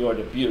with opioid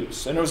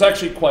abuse. And it was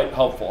actually quite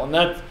helpful.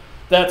 And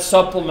that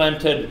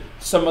supplemented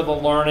some of the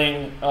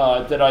learning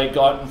that I had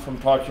gotten from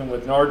talking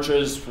with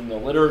Narges, from the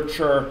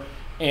literature,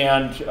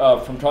 and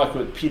from talking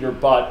with Peter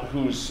Butt,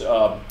 who's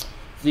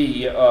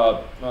the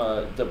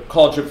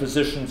College of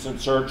Physicians and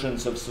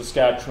Surgeons of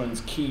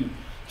Saskatchewan's key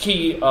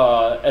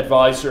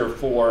advisor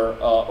for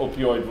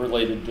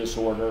opioid-related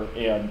disorder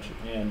and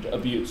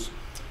abuse.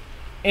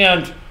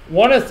 And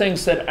one of the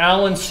things that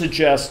Alan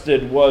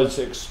suggested was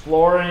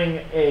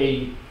exploring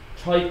a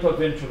type of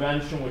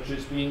intervention which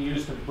is being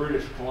used in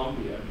British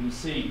Columbia,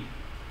 BC,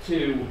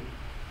 to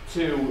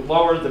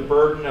lower the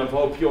burden of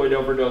opioid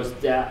overdose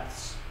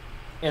deaths.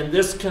 And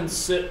this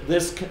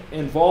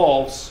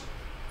involves,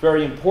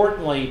 very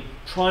importantly,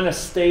 trying to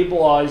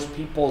stabilize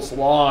people's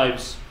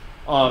lives.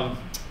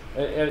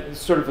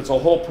 It's a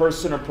whole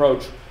person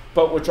approach,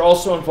 but which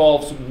also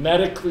involves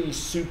medically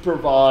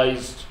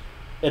supervised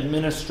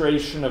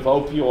administration of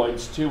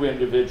opioids to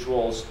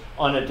individuals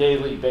on a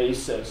daily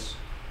basis,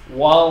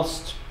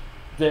 whilst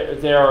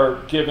they're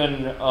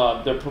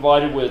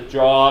provided with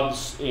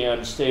jobs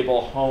and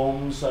stable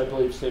homes, I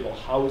believe stable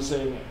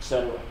housing,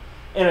 etc.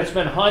 And it's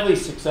been highly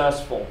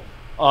successful.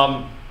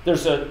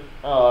 There's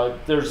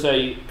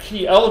a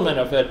key element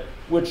of it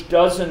which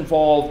does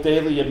involve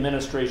daily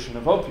administration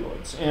of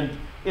opioids. And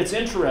it's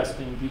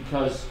interesting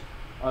because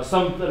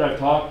some that I've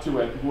talked to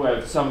who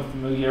have some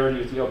familiarity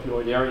with the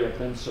opioid area have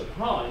been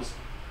surprised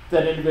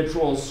that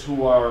individuals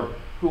who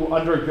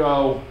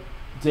undergo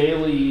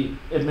daily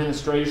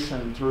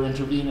administration through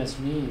intravenous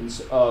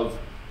means of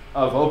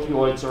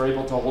opioids are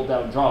able to hold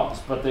down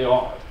jobs, but they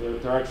are.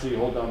 They're actually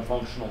hold down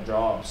functional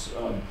jobs.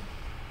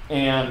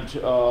 And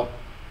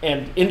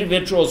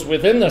individuals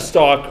within the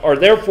stock are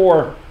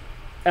therefore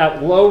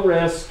at low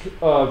risk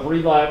of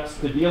relapse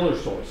to dealer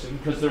sourcing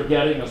because they're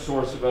getting a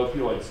source of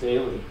opioids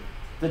daily.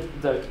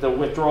 The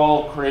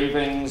withdrawal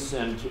cravings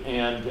and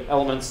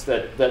elements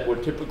that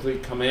would typically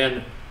come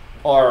in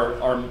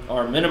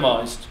are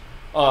minimized.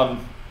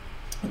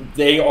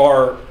 They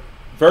are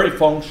very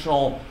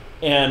functional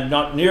and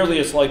not nearly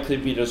as likely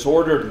to be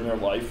disordered in their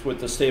life with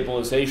the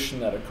stabilization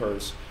that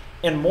occurs.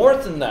 And more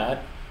than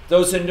that,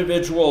 those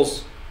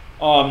individuals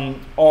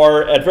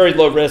are at very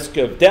low risk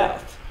of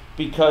death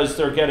because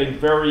they're getting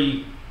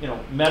very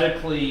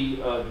medically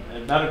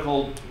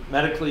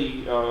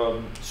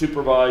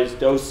supervised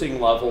dosing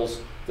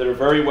levels that are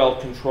very well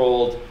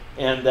controlled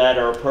and that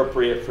are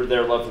appropriate for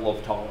their level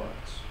of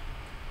tolerance.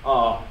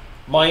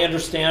 My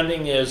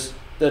understanding is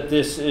that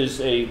this is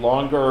a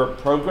longer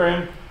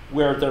program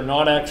where they're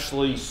not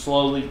actually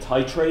slowly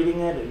titrating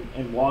it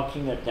and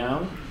walking it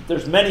down.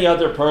 There's many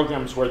other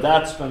programs where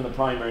that's been the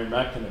primary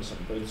mechanism.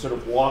 They sort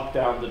of walk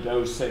down the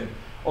dosing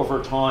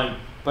over time,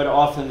 but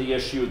often the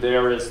issue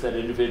there is that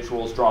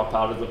individuals drop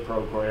out of the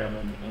program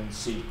and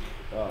seek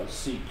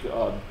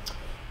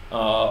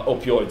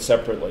opioids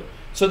separately.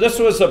 So this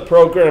was a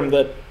program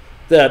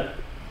that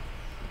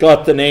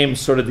got the name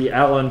sort of the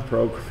Allen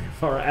program,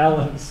 or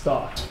Allen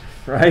stock,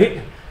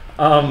 right?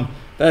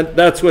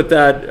 That's what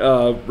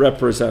that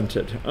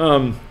represented.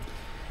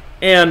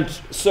 And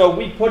so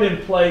we put in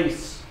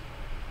place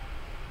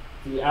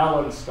the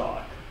Allen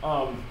stock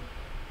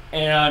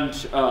and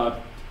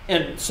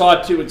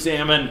sought to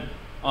examine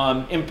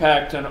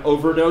impact on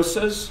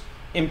overdoses,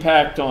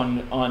 impact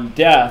on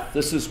death.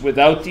 This is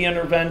without the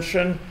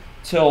intervention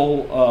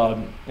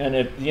the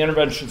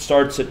intervention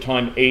starts at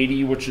time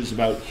 80, which is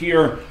about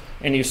here,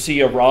 and you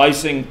see a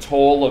rising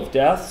toll of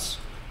deaths.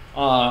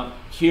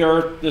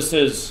 Here, this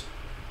is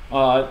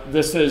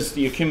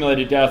the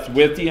accumulated death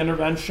with the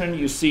intervention.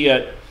 You see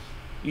it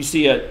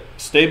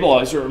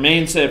stabilize. It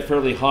remains at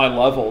fairly high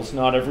levels.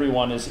 Not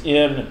everyone is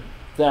in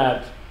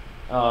that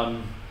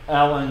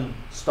Allen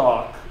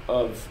stock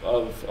of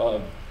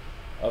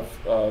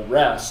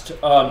rest,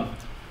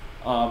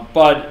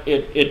 but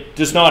it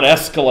does not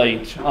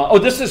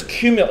escalate. This is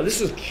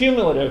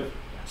cumulative.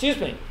 Excuse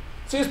me.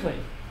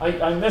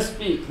 I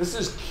misspeak. This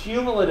is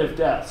cumulative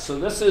death. So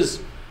this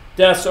is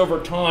deaths over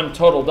time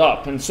totaled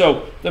up. And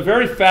so the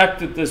very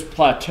fact that this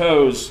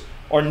plateaus,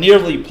 or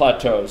nearly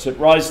plateaus, it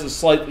rises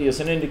slightly,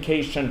 is an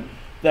indication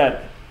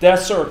that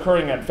deaths are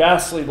occurring at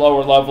vastly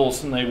lower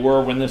levels than they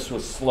were when this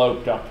was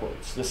sloped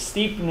upwards. The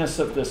steepness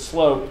of this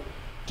slope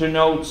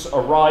denotes a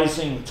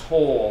rising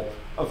toll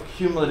of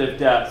cumulative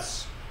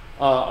deaths,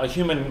 a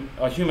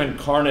human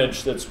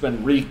carnage that's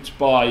been wreaked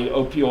by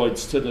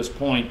opioids to this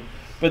point.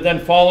 But then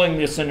following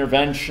this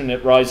intervention,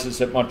 it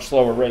rises at much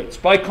slower rates.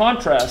 By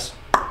contrast,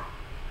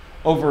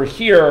 over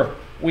here,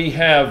 we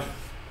have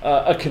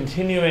a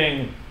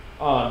continuing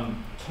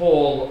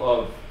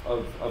toll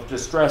of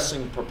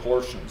distressing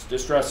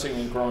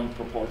and growing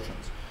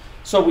proportions.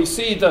 So we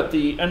see that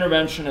the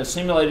intervention as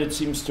simulated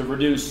seems to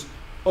reduce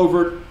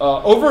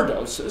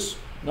overdoses,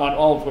 not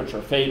all of which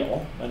are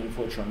fatal, many of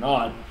which are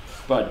not,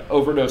 but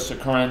overdose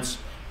occurrence,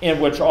 and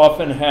which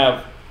often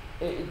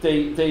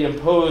they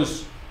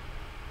impose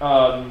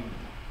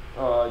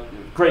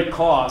great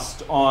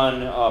cost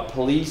on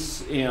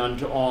police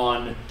and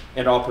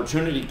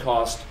opportunity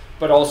cost,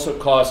 but also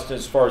cost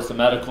as far as the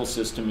medical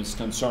system is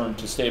concerned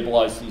to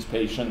stabilize these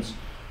patients,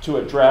 to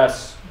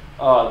address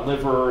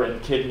liver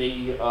and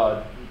kidney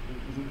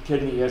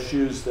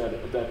issues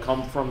that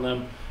come from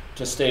them,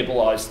 to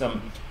stabilize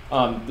them.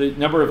 The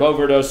number of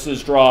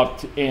overdoses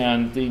dropped,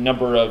 and the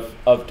number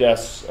of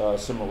deaths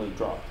similarly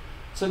dropped.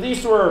 So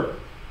this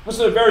is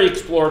a very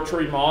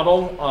exploratory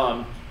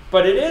model.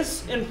 But it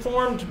is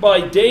informed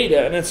by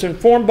data, and it's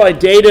informed by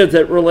data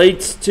that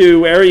relates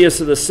to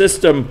areas of the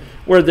system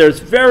where there's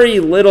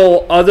very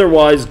little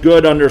otherwise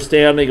good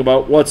understanding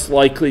about what's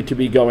likely to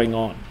be going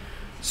on.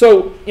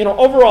 So,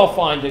 overall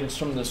findings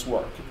from this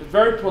work,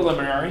 very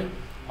preliminary,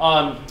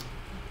 but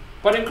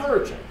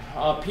encouraging.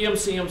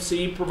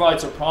 PMCMC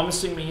provides a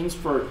promising means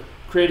for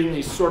creating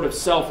these sort of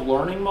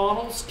self-learning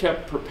models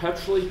kept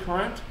perpetually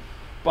current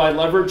by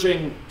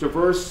leveraging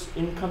diverse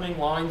incoming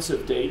lines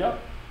of data.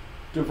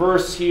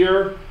 Diverse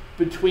here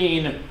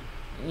between,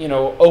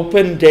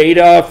 open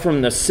data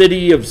from the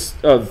city of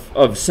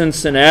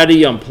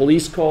Cincinnati on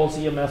police calls,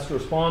 EMS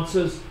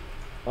responses,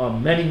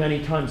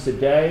 many times a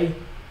day,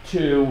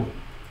 to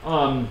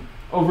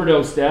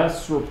overdose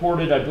deaths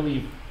reported, I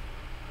believe,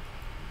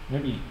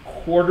 maybe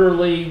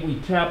quarterly. We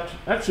tapped,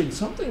 actually,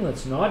 something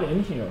that's not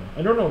in here.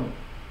 I don't know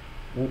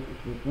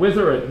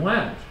whither it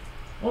went.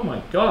 Oh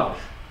my gosh.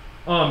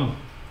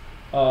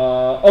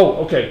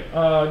 Okay.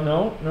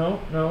 No.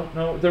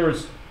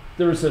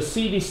 There was a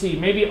CDC.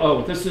 Maybe.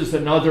 This is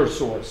another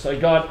source. I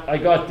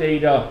got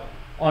data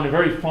on a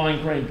very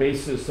fine-grained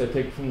basis, I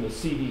think, from the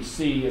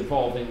CDC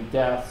involving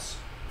deaths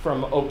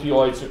from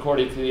opioids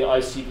according to the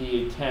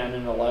ICD-10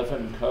 and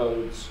 11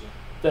 codes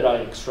that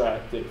I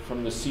extracted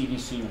from the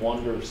CDC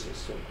Wonder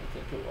system. I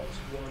think it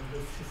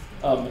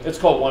was. It's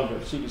called Wonder.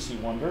 CDC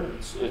Wonder.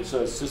 It's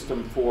a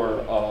system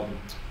for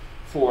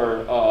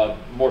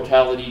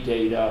mortality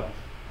data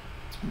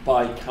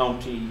by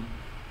county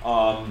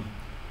and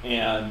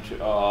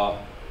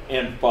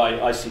by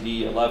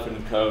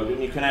ICD-11 code,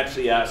 and you can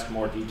actually ask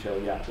more detail.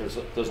 Yeah, there's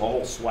a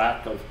whole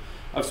swack of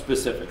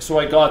specifics. So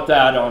I got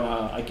that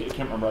on I can't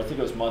remember. I think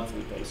it was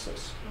monthly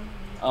basis.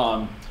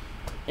 But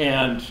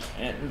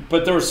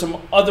there was some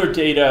other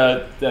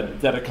data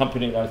that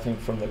accompanied, I think,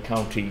 from the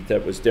county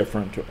that was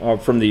different,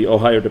 from the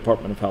Ohio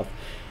Department of Health.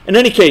 In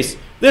any case,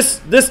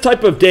 this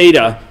type of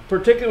data,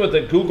 particularly with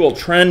the Google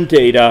Trend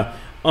data,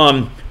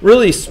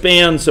 really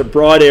spans a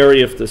broad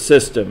area of the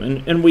system,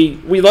 and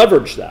we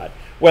leverage that,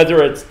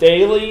 whether it's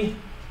daily,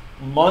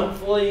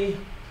 monthly,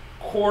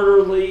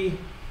 quarterly,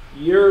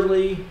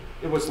 yearly.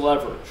 It was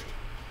leveraged.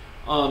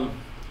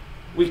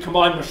 We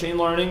combine machine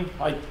learning,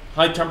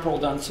 high temporal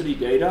density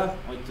data,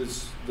 like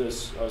this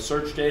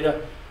search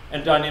data,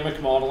 and dynamic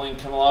modeling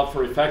can allow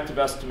for effective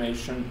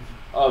estimation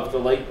of the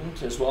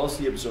latent as well as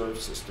the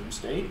observed system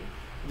state.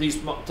 These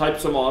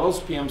types of models,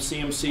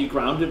 PMCMC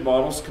grounded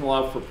models, can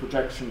allow for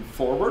projection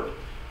forward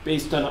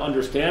based on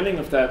understanding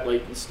of that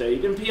latent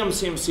state. And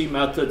PMCMC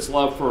methods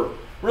allow for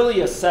really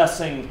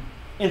assessing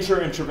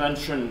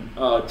inter-intervention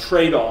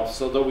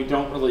trade-offs, although we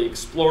don't really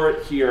explore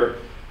it here.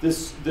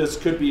 This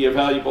could be a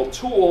valuable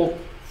tool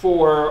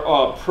for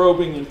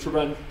probing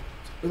intervention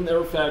and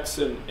their effects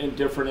in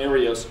different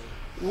areas,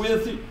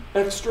 with the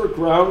extra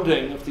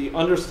grounding of the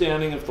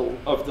understanding of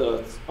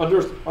the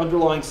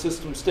underlying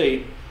system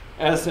state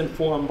as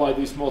informed by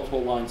these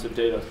multiple lines of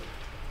data.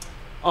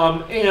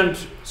 And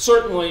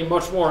certainly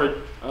much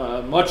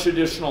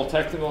additional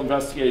technical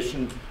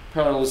investigation,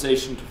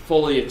 parallelization to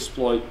fully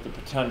exploit the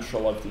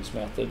potential of these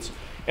methods.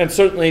 And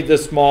certainly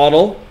this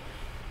model,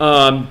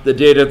 the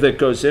data that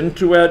goes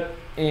into it,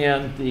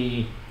 and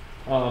the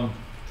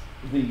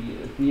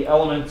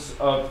elements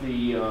of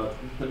the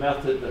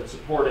method that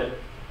support it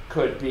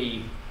could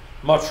be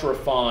much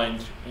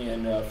refined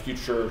in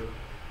future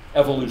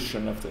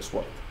evolution of this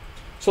work.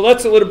 So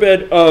that's a little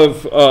bit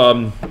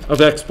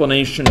of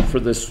explanation for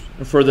this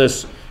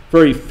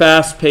very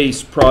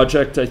fast-paced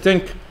project. I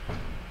think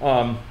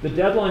the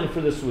deadline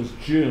for this was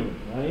June,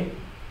 right?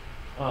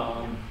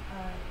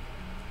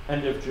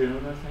 End of June,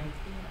 I think.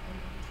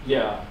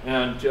 Yeah,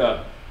 and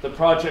the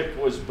project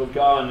was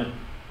begun.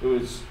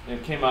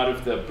 It came out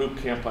of the boot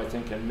camp, I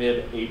think, in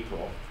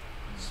mid-April.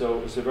 So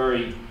it was a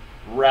very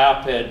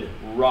rapid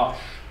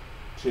rush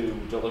to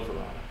deliver on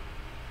it.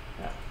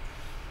 Yeah.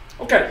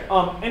 Okay,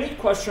 any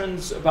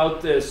questions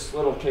about this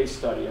little case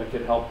study I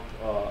could help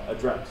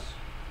address?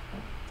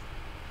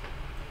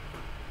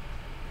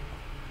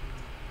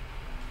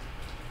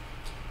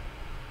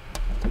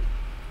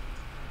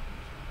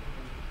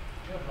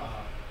 You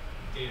have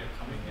data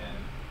coming in,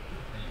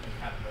 and you can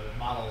have the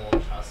model will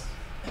adjust.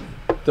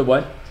 The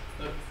what?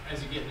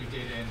 As you get new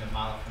data in, the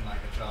model can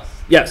adjust.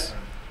 Yes.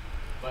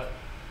 But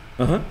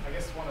I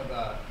guess one of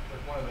the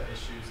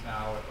issues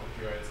now with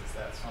opioids is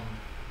that some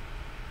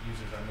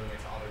users are moving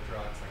to other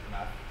drugs like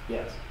meth.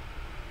 Yes.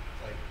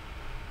 Like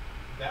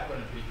that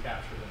wouldn't be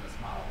captured in this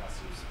model unless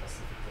you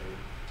specifically.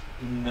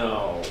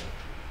 No.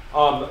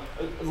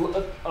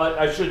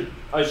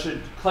 I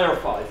should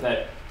clarify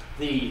that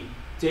the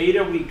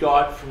data we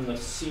got from the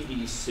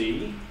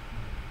CDC,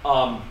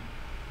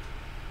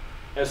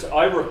 as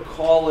I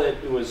recall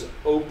it was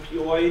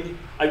opioid.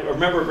 I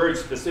remember very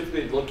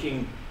specifically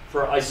looking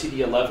for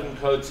ICD-11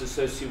 codes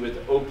associated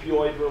with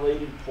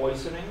opioid-related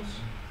poisonings.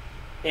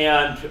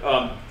 And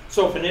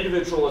so if an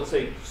individual, let's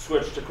say,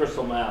 switched to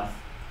crystal meth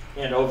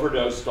and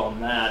overdosed on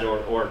that,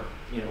 or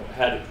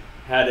had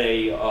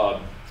a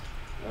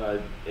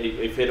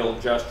fatal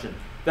ingestion,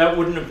 that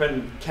wouldn't have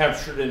been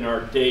captured in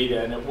our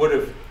data, and it would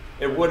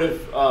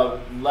have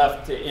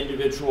left to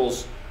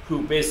individuals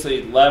who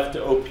basically left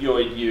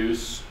opioid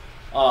use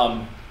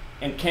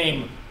and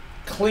came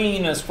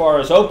clean as far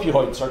as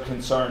opioids are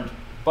concerned,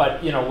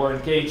 but were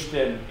engaged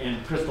in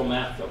crystal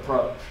meth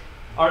approach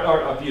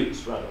or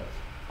abuse rather.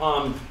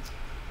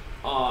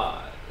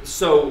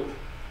 So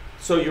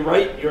you're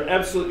right. You're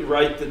absolutely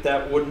right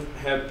that wouldn't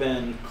have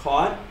been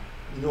caught,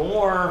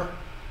 nor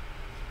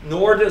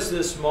does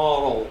this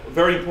model,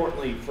 very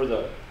importantly for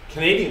the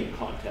Canadian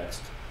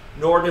context,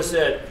 nor does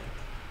it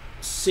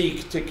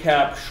seek to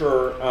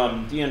capture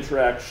the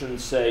interaction,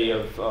 say,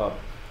 of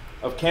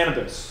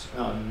cannabis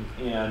and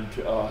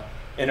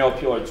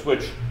opioids,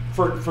 which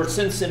for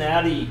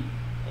Cincinnati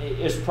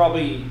is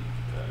probably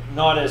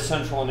not as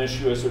central an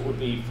issue as it would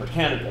be for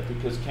Canada,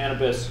 because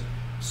cannabis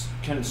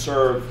can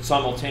serve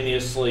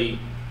simultaneously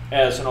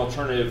as an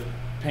alternative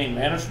pain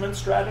management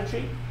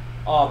strategy,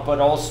 but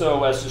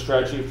also as a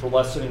strategy for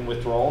lessening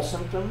withdrawal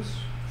symptoms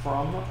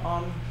from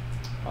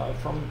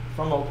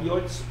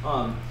opioids.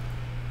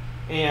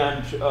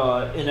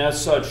 And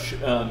as such,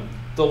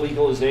 the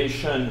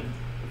legalization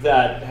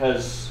that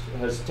has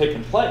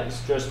taken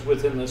place just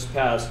within this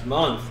past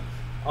month,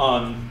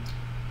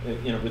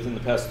 within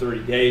the past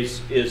 30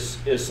 days, is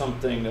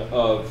something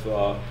of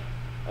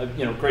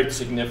great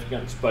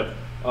significance. But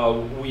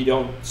we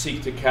don't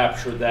seek to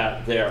capture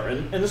that there.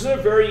 And this is a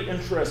very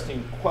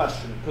interesting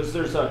question, because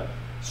there's a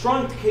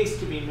strong case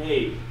to be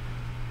made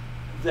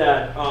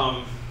that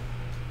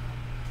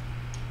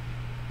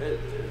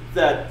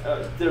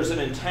there's an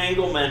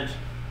entanglement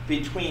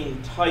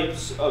between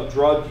types of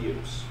drug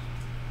use.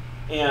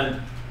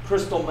 And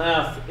crystal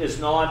meth is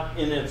not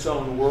in its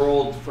own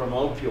world from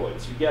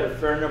opioids. You get a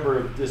fair number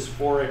of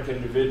dysphoric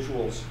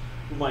individuals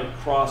who might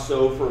cross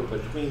over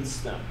between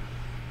them.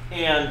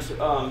 And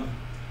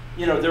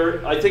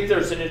I think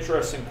there's an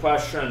interesting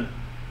question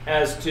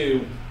as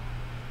to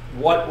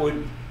what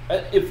would,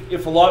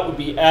 if a lot would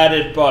be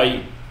added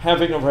by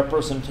having a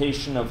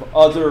representation of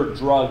other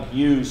drug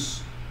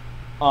use.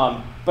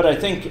 But I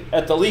think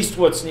at the least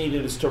what's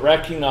needed is to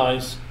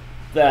recognize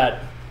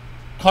that,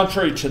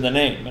 contrary to the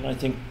name, and I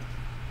think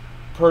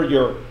per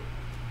your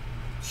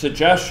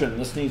suggestion,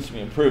 this needs to be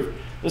improved.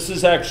 This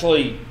is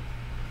actually,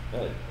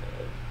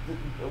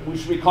 we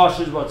should be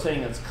cautious about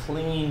saying it's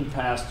clean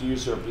past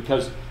user,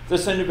 because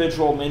this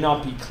individual may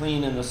not be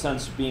clean in the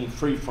sense of being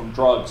free from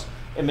drugs.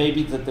 It may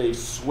be that they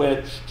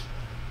switched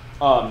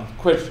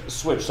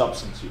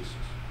substance uses.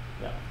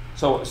 Yeah.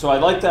 So I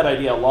like that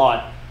idea a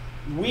lot.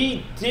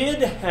 We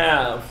did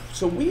have,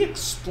 so we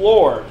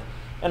explored,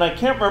 and I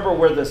can't remember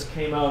where this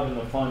came out in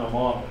the final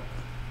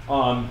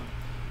model,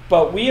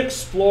 but we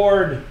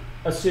explored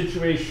a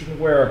situation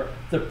where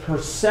the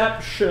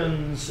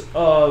perceptions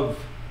of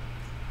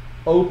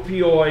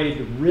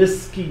opioid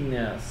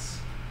riskiness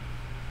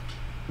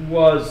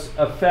was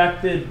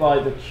affected by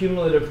the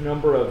cumulative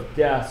number of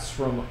deaths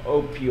from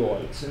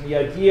opioids. And the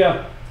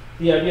idea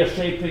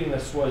shaping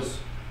this was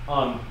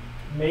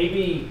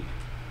maybe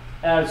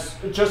as,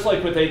 just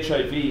like with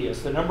HIV,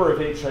 as the number of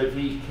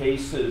HIV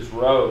cases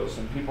rose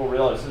and people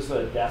realized this is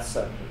a death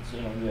sentence,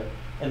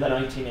 in the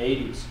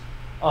 1980s,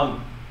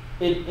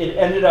 it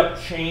ended up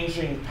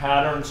changing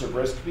patterns of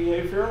risk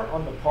behavior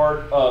on the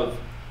part of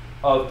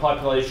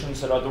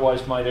populations that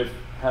otherwise might have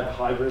had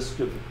high risk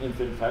of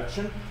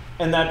infection,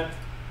 and that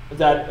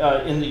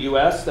in the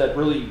U.S. that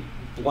really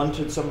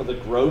blunted some of the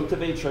growth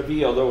of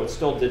HIV, although it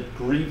still did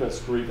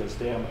grievous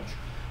damage.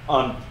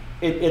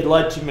 It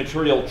led to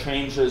material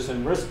changes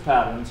in risk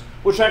patterns,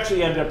 which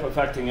actually ended up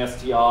affecting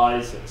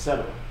STIs,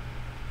 etc.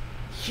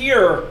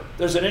 Here,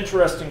 there's an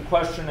interesting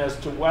question as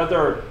to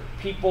whether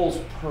people's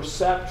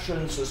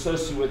perceptions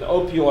associated with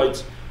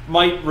opioids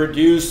might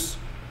reduce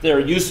their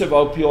use of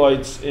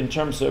opioids in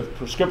terms of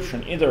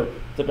prescription, either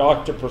the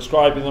doctor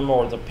prescribing them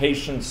or the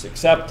patients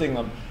accepting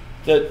them,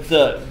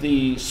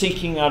 the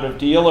seeking out of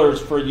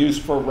dealers for use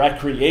for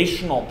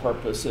recreational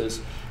purposes,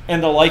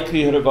 and the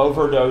likelihood of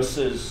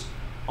overdoses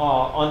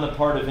on the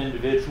part of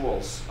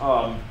individuals.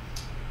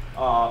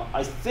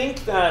 I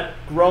think that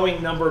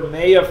growing number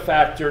may have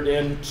factored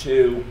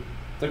into,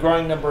 the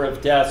growing number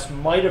of deaths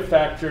might have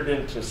factored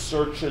into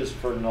searches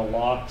for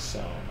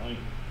naloxone.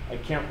 I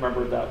can't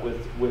remember that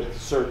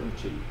with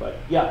certainty, but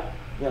yeah,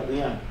 Leanne. I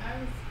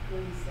was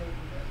going to say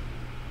that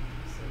the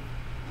use of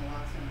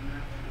naloxone and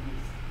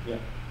narcotics, Yeah.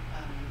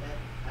 that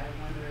I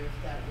wonder if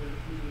that would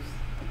reduce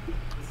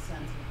the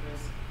sense of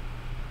risk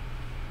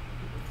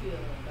people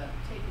feel about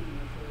taking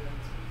the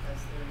opioids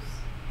because there's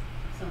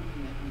something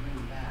that can bring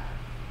them back.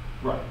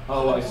 Right.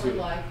 So I see. more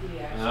likely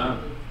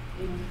actually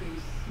to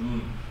increase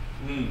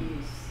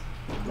use.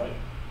 Right.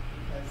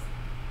 Because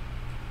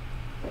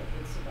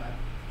they survive,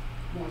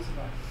 more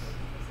survivors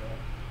because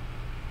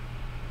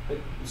they're.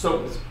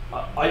 So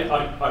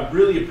I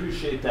really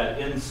appreciate that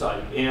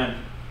insight, and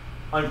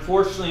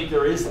unfortunately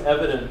there is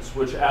evidence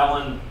which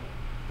Alan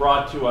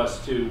brought to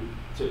us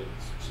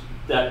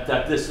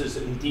that this is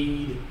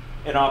indeed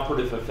an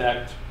operative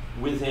effect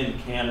within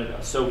Canada.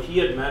 So he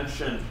had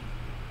mentioned,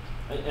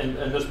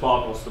 and this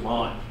boggles the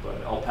mind,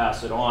 but I'll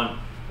pass it on,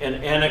 an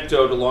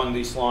anecdote along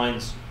these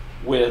lines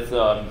with,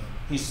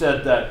 he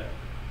said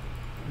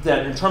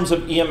that in terms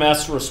of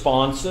EMS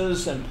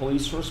responses and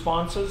police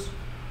responses,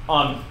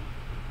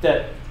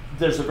 that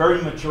there's a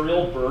very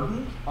material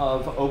burden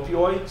of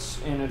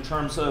opioids in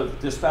terms of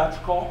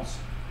dispatch calls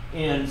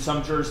in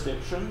some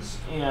jurisdictions.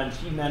 And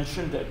he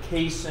mentioned a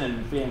case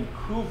in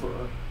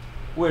Vancouver,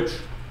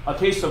 a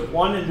case of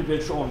one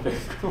individual in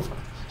Vancouver.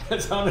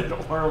 It sounded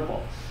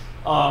horrible.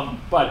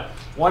 But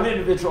one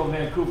individual in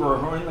Vancouver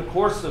who in the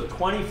course of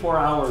 24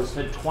 hours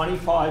had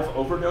 25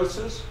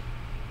 overdoses.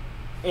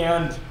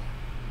 And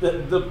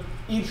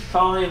each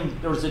time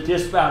there was a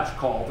dispatch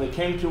call, they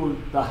came to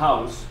the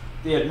house,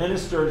 they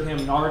administered him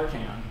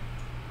Narcan,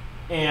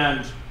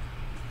 and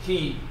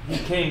he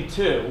came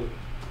to,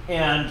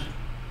 and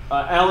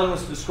Alan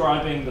was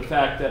describing the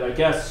fact that I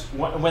guess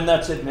when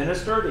that's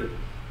administered,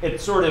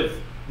 it sort of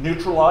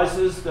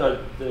neutralizes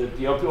the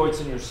opioids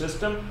in your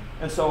system,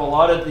 and so a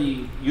lot of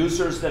the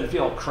users then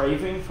feel a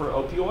craving for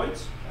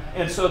opioids,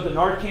 and so the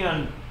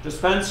Narcan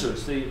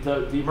dispensers,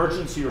 the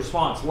emergency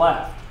response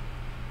left,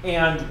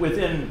 and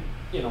within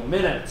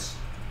minutes,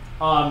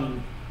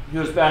 he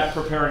was back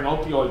preparing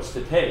opioids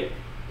to take.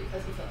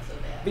 Because he felt so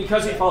bad.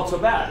 Because he felt so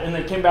bad. And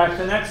they came back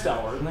the next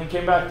hour, and they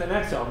came back the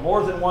next hour.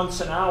 More than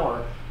once an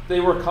hour, they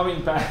were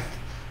coming back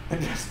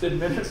and just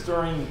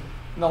administering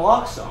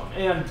naloxone.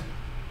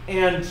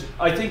 And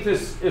I think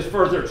this is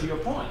further to your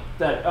point,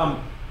 that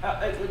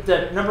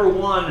that number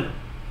one,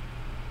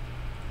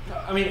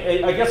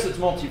 I guess it's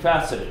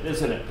multifaceted,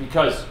 isn't it?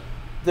 Because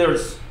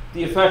there's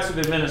the effects of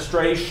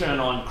administration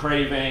on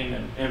craving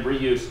and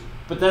reuse,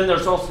 but then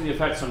there's also the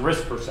effects on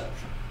risk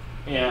perception.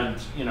 And,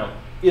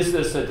 is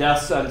this a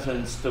death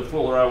sentence to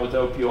fool around with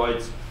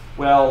opioids?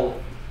 Well,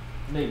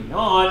 maybe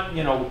not.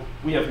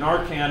 We have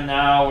Narcan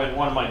now, and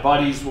one of my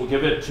buddies will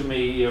give it to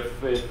me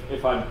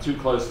if I'm too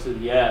close to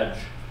the edge.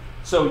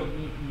 So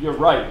you're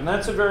right, and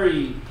that's a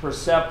very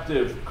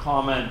perceptive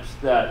comment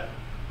that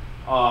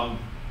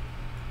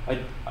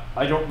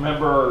I don't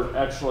remember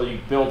actually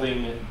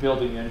building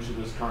into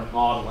this current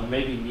model, and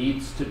maybe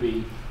needs to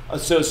be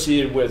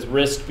associated with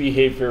risk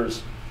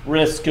behaviors,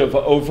 risk of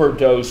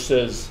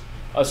overdoses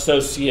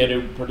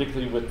associated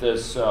particularly with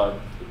this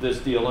this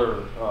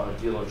dealer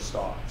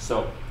stock.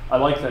 So I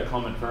like that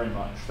comment very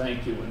much.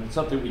 Thank you, and it's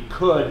something we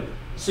could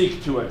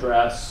seek to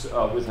address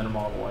within a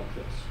model like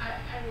this.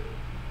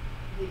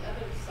 The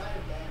other side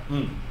of that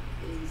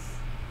is,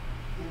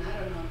 and I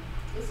don't know,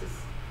 this is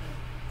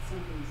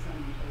something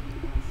someone told me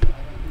once, so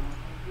I don't know if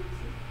I can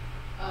see.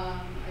 I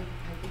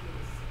think it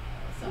was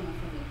someone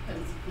from the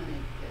pregnancy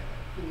clinic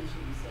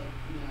clinician said,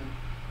 you know,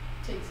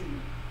 it takes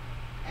an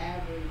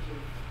average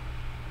of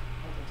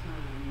the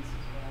time, this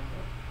is what I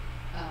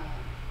thought,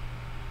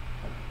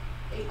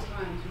 8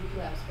 times, you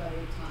relapse about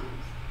 8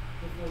 times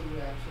before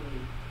you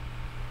actually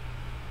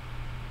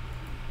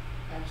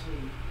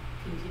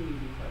continue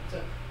to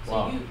recover.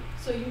 Wow.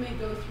 So you may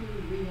go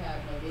through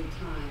rehab like 8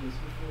 times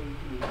before you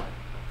can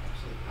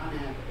actually, on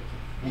average,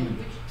 and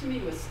which to me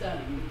was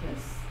stunning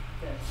because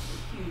that's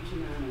a huge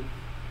amount of.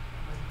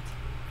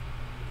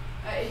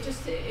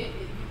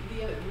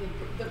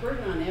 The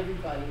burden on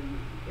everybody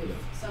if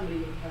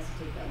somebody has to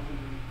take that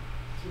long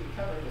to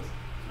recover is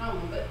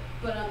phenomenal.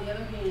 But on the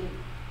other hand,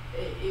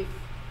 if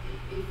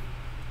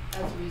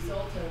as a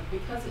result of,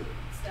 because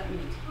it's that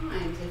many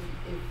times,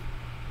 if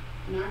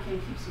Narcan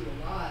keeps you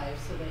alive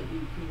so that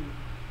you can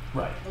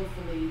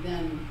hopefully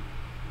then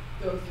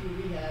go through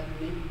rehab, and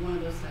maybe one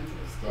of those times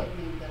it'll stick,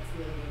 maybe that's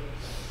the other way to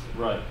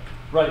look at it.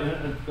 Right,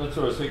 and that's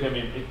what I was thinking. I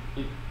mean,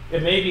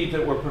 it may be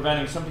that we're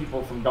preventing some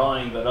people from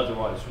dying that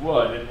otherwise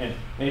would, and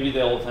maybe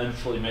they'll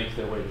eventually make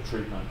their way to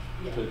treatment,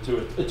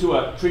 to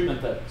a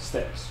treatment that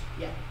sticks.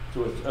 Yeah.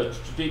 To a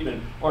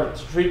treatment, or a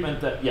treatment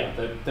that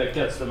that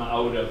gets them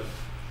out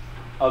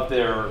of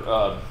their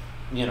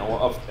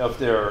of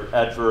their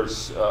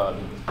adverse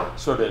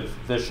sort of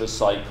vicious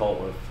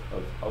cycle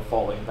of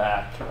falling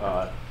back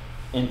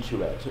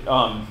into it.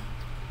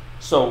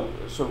 So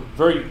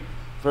very,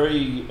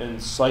 very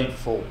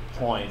insightful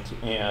point,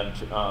 and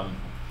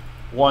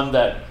one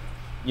that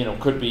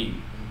could be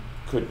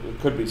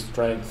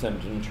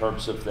strengthened in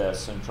terms of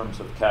this, in terms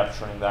of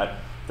capturing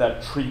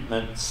that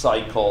treatment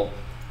cycle,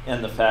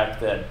 and the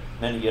fact that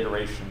many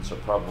iterations are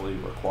probably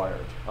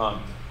required.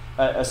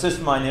 A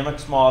system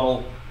dynamics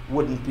model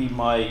wouldn't be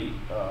my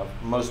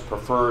most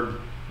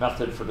preferred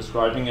method for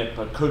describing it,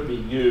 but could be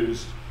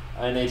used.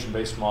 An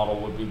agent-based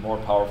model would be more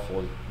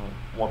powerful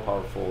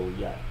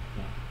yet.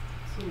 Yeah.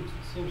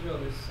 Seems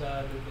rather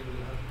sad that they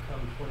would have to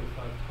come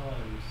 25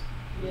 times,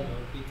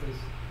 because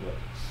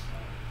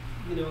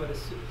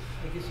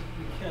I guess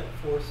we can't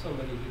force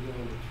somebody to go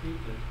into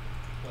treatment,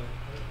 but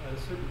at a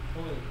certain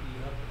point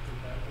you have to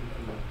protect them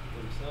from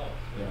themselves,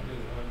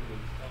 doing harm to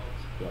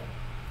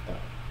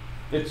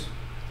themselves.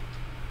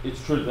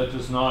 It's true. That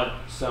does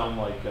not sound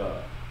like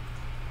a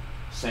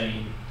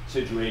sane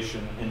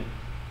situation, and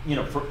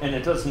and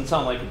it doesn't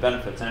sound like it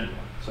benefits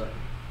anyone. So,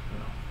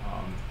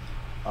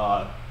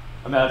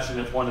 imagine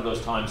if one of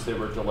those times they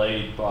were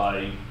delayed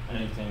by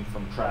anything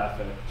from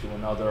traffic to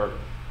another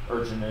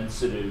urgent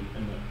incident,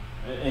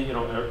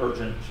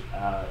 urgent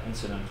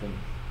incident,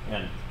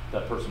 and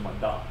that person might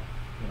die.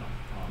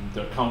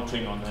 They're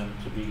counting on them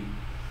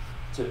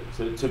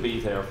to be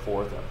there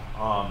for them.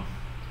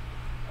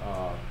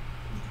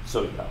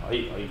 So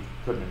I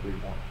couldn't agree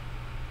more.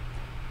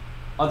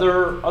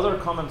 Other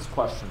comments,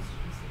 questions?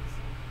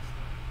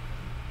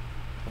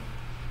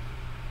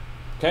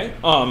 Okay.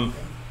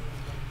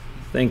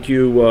 Thank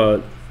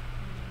you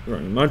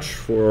very much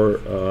for